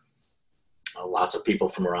Art, lots of people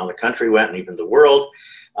from around the country went, and even the world.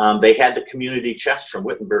 They had the community chest from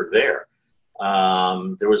Wittenberg there.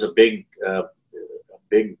 There was a big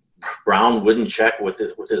brown wooden check with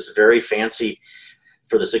this very fancy,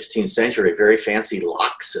 for the 16th century, very fancy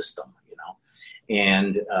lock system,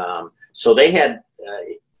 And so they had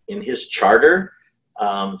in his charter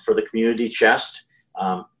for the community chest,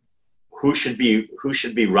 who should be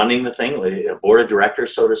running the thing, a board of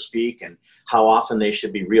directors, so to speak, and how often they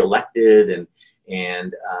should be reelected,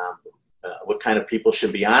 and what kind of people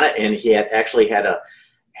should be on it. And he had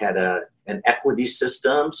an equity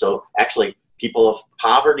system. So actually, people of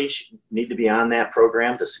poverty need to be on that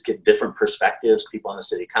program to get different perspectives. People on the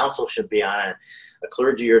city council should be on it. A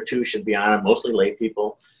clergy or two should be on it, mostly lay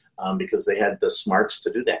people, because they had the smarts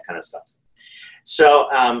to do that kind of stuff. So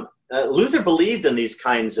Luther believed in these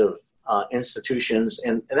kinds of institutions,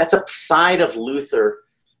 and that's a side of Luther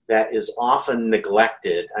that is often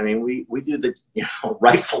neglected. I mean, we do the,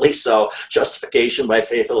 rightfully so, justification by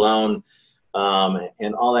faith alone,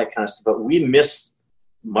 and all that kind of stuff, but we miss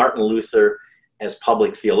Martin Luther as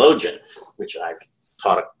public theologian, which I've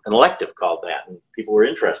taught an elective called that, and people were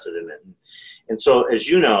interested in it. And so, as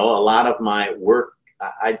you know, a lot of my work,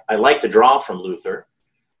 I like to draw from Luther,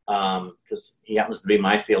 because he happens to be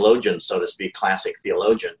my theologian, so to speak, classic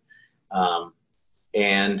theologian.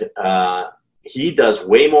 And he does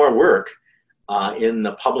way more work in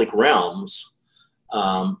the public realms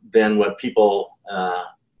than what people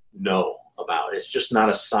know about. It's just not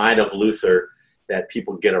a side of Luther that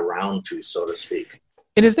people get around to, so to speak.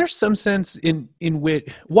 And is there some sense in which,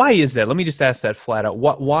 why is that? Let me just ask that flat out.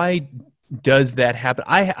 Why does that happen?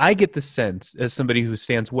 I get the sense, as somebody who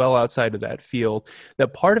stands well outside of that field,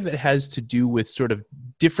 that part of it has to do with sort of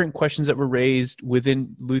different questions that were raised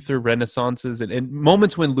within Luther renaissances and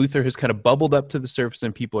moments when Luther has kind of bubbled up to the surface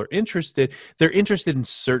and people are interested. They're interested in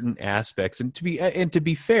certain aspects. And to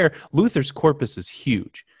be fair, Luther's corpus is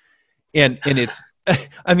huge. And it's,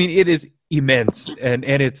 I mean, it is immense, and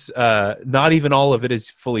it's not even all of it is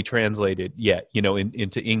fully translated yet,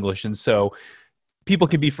 into English. And so people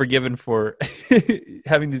can be forgiven for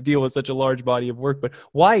having to deal with such a large body of work. But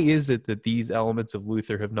why is it that these elements of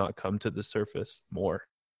Luther have not come to the surface more?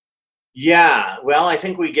 Yeah, well, I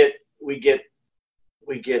think we get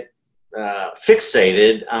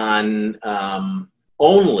fixated on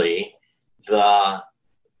only the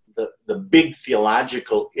big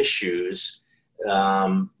theological issues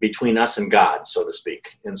between us and God, so to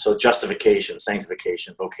speak. And so justification,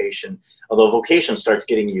 sanctification, vocation, although vocation starts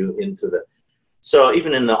getting you into so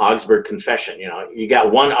even in the Augsburg Confession, you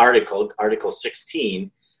got one article, Article 16,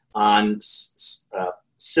 on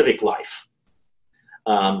civic life.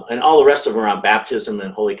 And all the rest of them are on baptism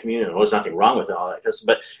and Holy Communion. There's nothing wrong with all that.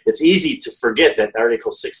 But it's easy to forget that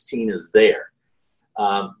Article 16 is there.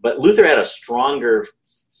 But Luther had a stronger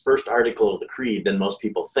first article of the creed than most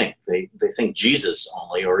people think. They think Jesus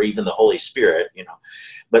only, or even the Holy Spirit,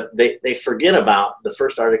 but they forget about the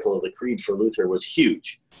first article of the creed for Luther was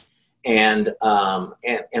huge. And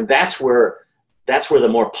that's where the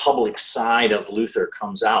more public side of Luther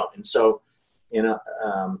comes out. And so, and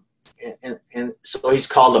so he's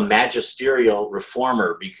called a magisterial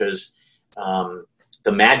reformer because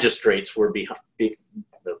the magistrates were a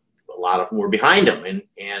lot of them were behind him,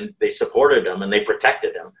 and they supported him and they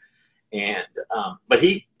protected him. And but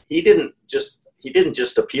he didn't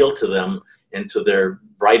just appeal to them and to their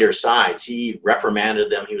brighter sides. He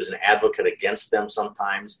reprimanded them. He was an advocate against them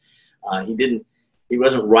sometimes. He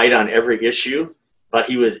wasn't right on every issue, but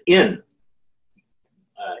he was in.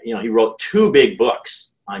 He wrote 2 big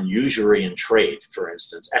books on usury and trade, for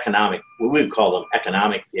instance, we would call them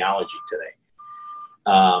economic theology today.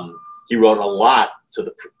 He wrote a lot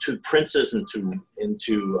to princes and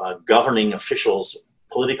to governing officials,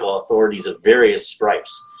 political authorities of various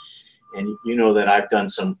stripes. And you know that I've done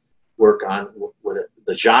some work on what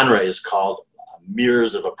the genre is called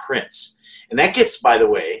Mirrors of a Prince. And that gets, by the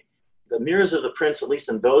way, the Mirrors of the Prince, at least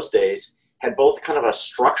in those days, had both kind of a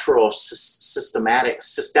structural, systemic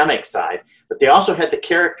side, but they also had the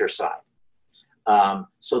character side.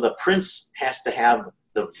 So the prince has to have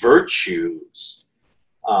the virtues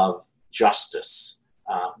of justice,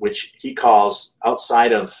 which he calls,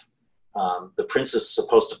 outside of the prince is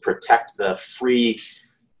supposed to protect the free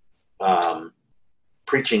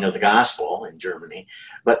preaching of the gospel in Germany.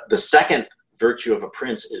 But the second virtue of a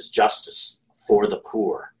prince is justice for the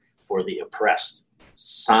poor, for the oppressed.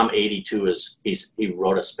 Psalm 82 he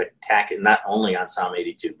wrote a spectacular, not only on Psalm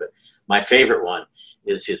 82, but my favorite one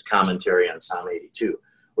is his commentary on Psalm 82,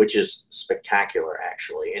 which is spectacular,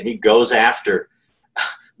 actually. And he goes after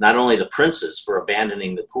not only the princes for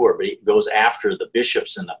abandoning the poor, but he goes after the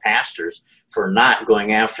bishops and the pastors for not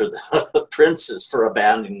going after the princes for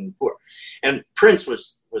abandoning the poor. And prince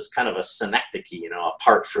was kind of a synecdoche, a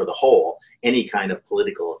part for the whole, any kind of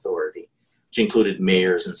political authority, which included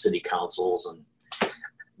mayors and city councils and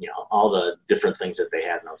all the different things that they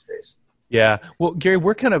had in those days. Yeah. Well, Gary,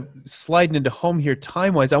 we're kind of sliding into home here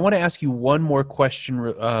time-wise. I want to ask you one more question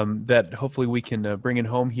that hopefully we can bring in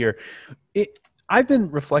home here. I've been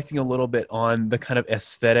reflecting a little bit on the kind of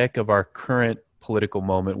aesthetic of our current political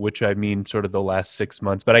moment, which I mean sort of the last 6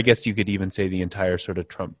 months, but I guess you could even say the entire sort of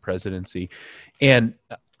Trump presidency. And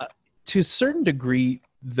to a certain degree,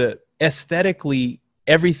 aesthetically,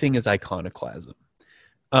 everything is iconoclasm.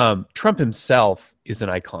 Trump himself is an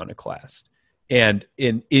iconoclast, and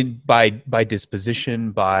by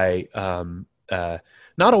disposition, by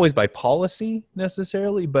not always by policy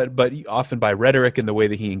necessarily, but often by rhetoric and the way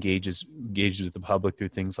that he engages with the public through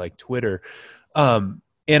things like Twitter.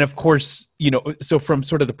 And of course, so from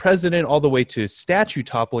sort of the president all the way to statue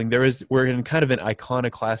toppling, we're in kind of an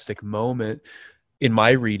iconoclastic moment in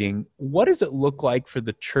my reading. What does it look like for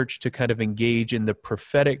the church to kind of engage in the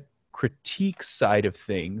prophetic critique side of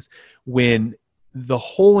things when the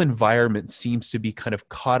whole environment seems to be kind of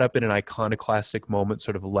caught up in an iconoclastic moment,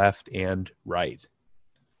 sort of left and right?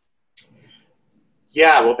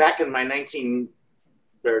 Yeah, well, back in my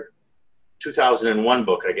 2001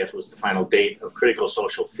 book, I guess was the final date, of Critical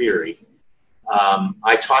Social Theory,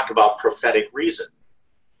 I talk about prophetic reason.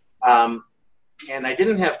 And I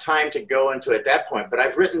didn't have time to go into it at that point, but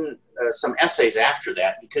I've written some essays after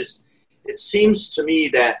that, because it seems to me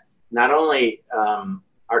that not only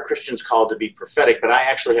are Christians called to be prophetic, but I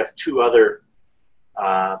actually have two other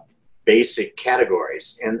basic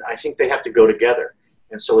categories, and I think they have to go together.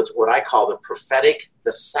 And so it's what I call the prophetic,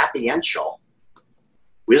 the sapiential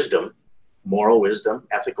wisdom, moral wisdom,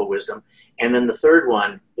 ethical wisdom, and then the third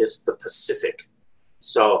one is the pacific.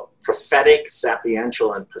 So prophetic,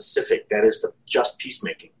 sapiential, and pacific, that is the just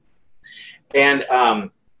peacemaking. And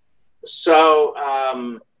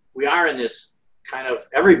we are in this kind of,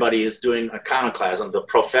 everybody is doing iconoclasm, the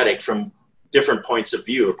prophetic, from different points of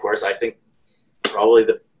view, of course. I think probably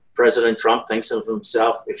the President Trump thinks of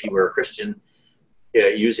himself, if he were a Christian,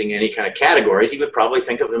 using any kind of categories, he would probably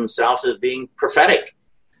think of himself as being prophetic.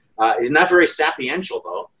 He's not very sapiential,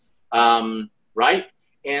 though, right?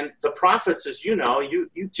 And the prophets, as you know, you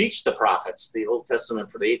teach the prophets, the Old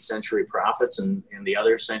Testament for the 8th century prophets and the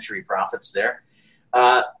other century prophets there.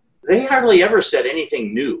 They hardly ever said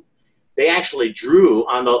anything new. They actually drew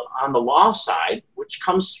on the law side, which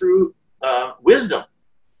comes through wisdom.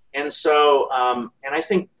 And so, and I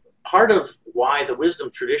think part of why the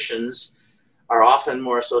wisdom traditions are often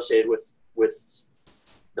more associated with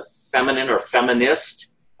the feminine or feminist,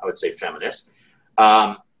 I would say feminist,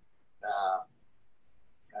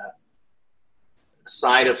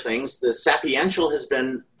 side of things. The sapiential has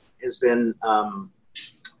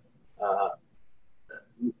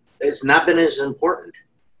not been as important.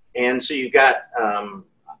 And so you've got,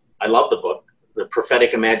 I love the book, The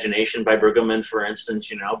Prophetic Imagination by Brueggemann, for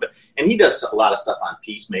instance, and he does a lot of stuff on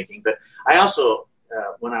peacemaking. But I also,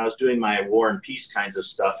 when I was doing my war and peace kinds of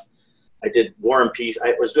stuff, I did war and peace.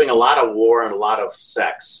 I was doing a lot of war and a lot of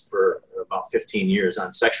sex for about 15 years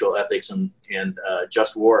on sexual ethics and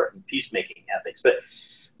just war and peacemaking ethics. But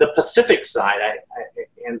the Pacific side,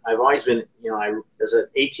 I've always been, as an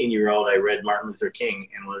 18-year-old, I read Martin Luther King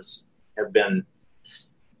and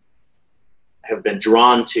have been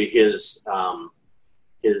drawn to his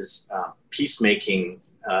peacemaking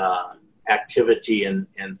activity and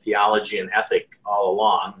theology and ethic all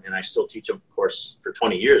along. And I still teach a course for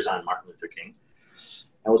 20 years on Martin Luther King.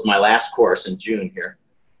 That was my last course in June here.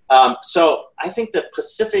 So I think the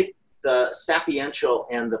Pacific, the sapiential,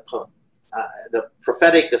 and the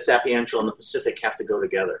prophetic, the sapiential, and the Pacific have to go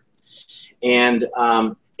together. And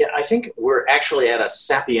I think we're actually at a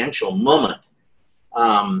sapiential moment.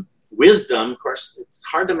 Wisdom, of course, it's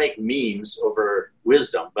hard to make memes over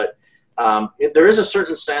wisdom, but there is a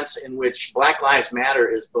certain sense in which Black Lives Matter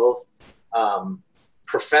is both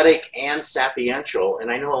prophetic and sapiential.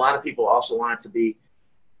 And I know a lot of people also want it to be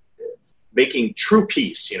making true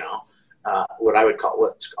peace, what I would call,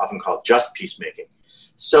 what's often called just peacemaking.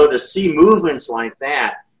 So to see movements like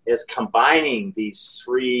that as combining these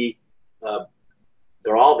three,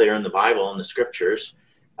 they're all there in the Bible and the scriptures,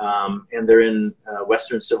 and they're in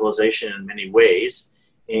Western civilization in many ways.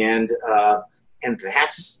 And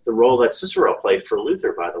that's the role that Cicero played for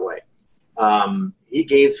Luther, by the way. He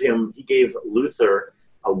gave Luther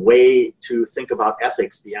a way to think about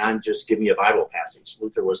ethics beyond just give me a Bible passage.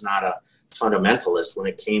 Luther was not a fundamentalist when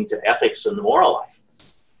it came to ethics and the moral life.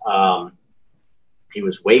 He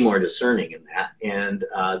was way more discerning in that, and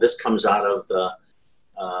this comes out of the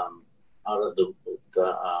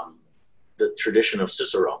tradition of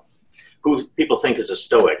Cicero, who people think is a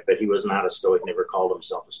Stoic, but he was not a Stoic. Never called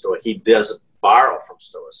himself a Stoic. He does borrow from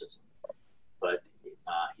Stoicism, but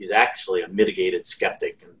he's actually a mitigated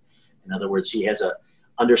skeptic. And in other words, he has a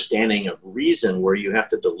understanding of reason where you have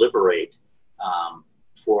to deliberate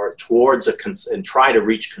towards and try to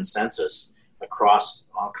reach consensus across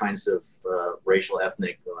all kinds of racial,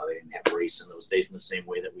 ethnic, they didn't have race in those days in the same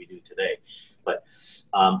way that we do today, but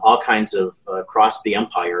all kinds of across the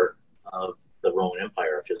empire of the Roman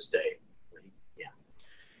Empire of his day. Yeah.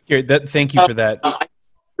 Here, thank you for that.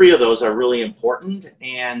 Three of those are really important,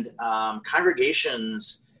 and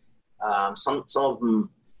congregations, some of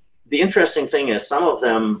them, the interesting thing is some of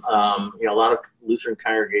them, a lot of Lutheran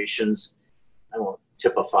congregations, I won't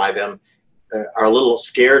typify them, are a little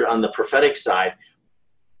scared on the prophetic side.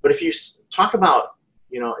 But if you talk about,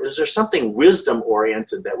 is there something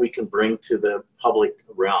wisdom-oriented that we can bring to the public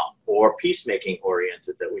realm, or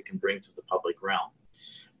peacemaking-oriented that we can bring to the public realm?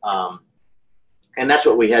 And that's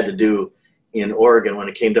what we had to do in Oregon when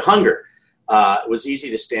it came to hunger. It was easy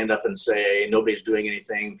to stand up and say, nobody's doing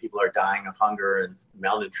anything, people are dying of hunger and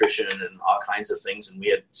malnutrition and all kinds of things. And we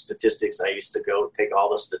had statistics. I used to go take all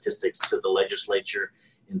the statistics to the legislature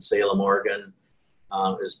in Salem, Oregon,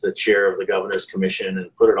 as the chair of the governor's commission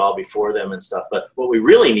and put it all before them and stuff. But what we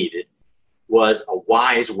really needed was a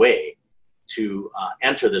wise way to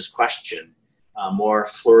enter this question more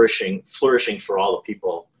flourishing for all the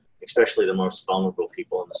people, especially the most vulnerable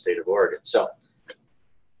people in the state of Oregon. So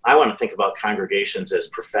I want to think about congregations as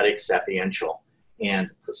prophetic, sapiential, and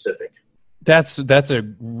pacific. That's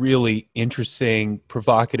a really interesting,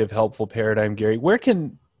 provocative, helpful paradigm, Gary.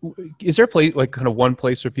 Is there a place, like kind of one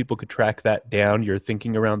place where people could track that down? You're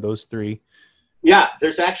thinking around those three? Yeah,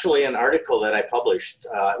 there's actually an article that I published.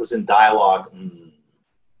 It was in Dialogue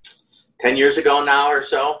 10 years ago now or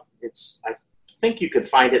so. I think you could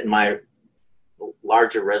find it in my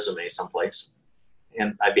larger resume someplace.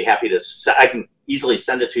 And I'd be happy to, I can easily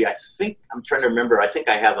send it to you. I'm trying to remember, I think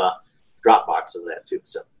I have a Dropbox of that too.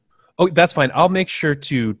 So. Oh, that's fine. I'll make sure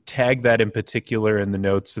to tag that in particular in the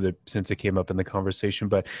notes since it came up in the conversation.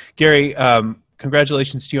 But Gary,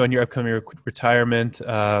 congratulations to you on your upcoming retirement.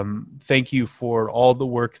 Thank you for all the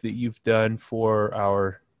work that you've done for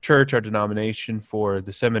our church, our denomination, for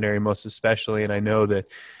the seminary most especially. And I know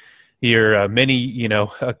that your many,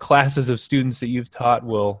 classes of students that you've taught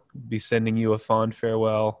will be sending you a fond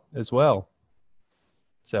farewell as well.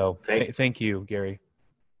 So thank you, Gary.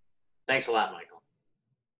 Thanks a lot, Mike.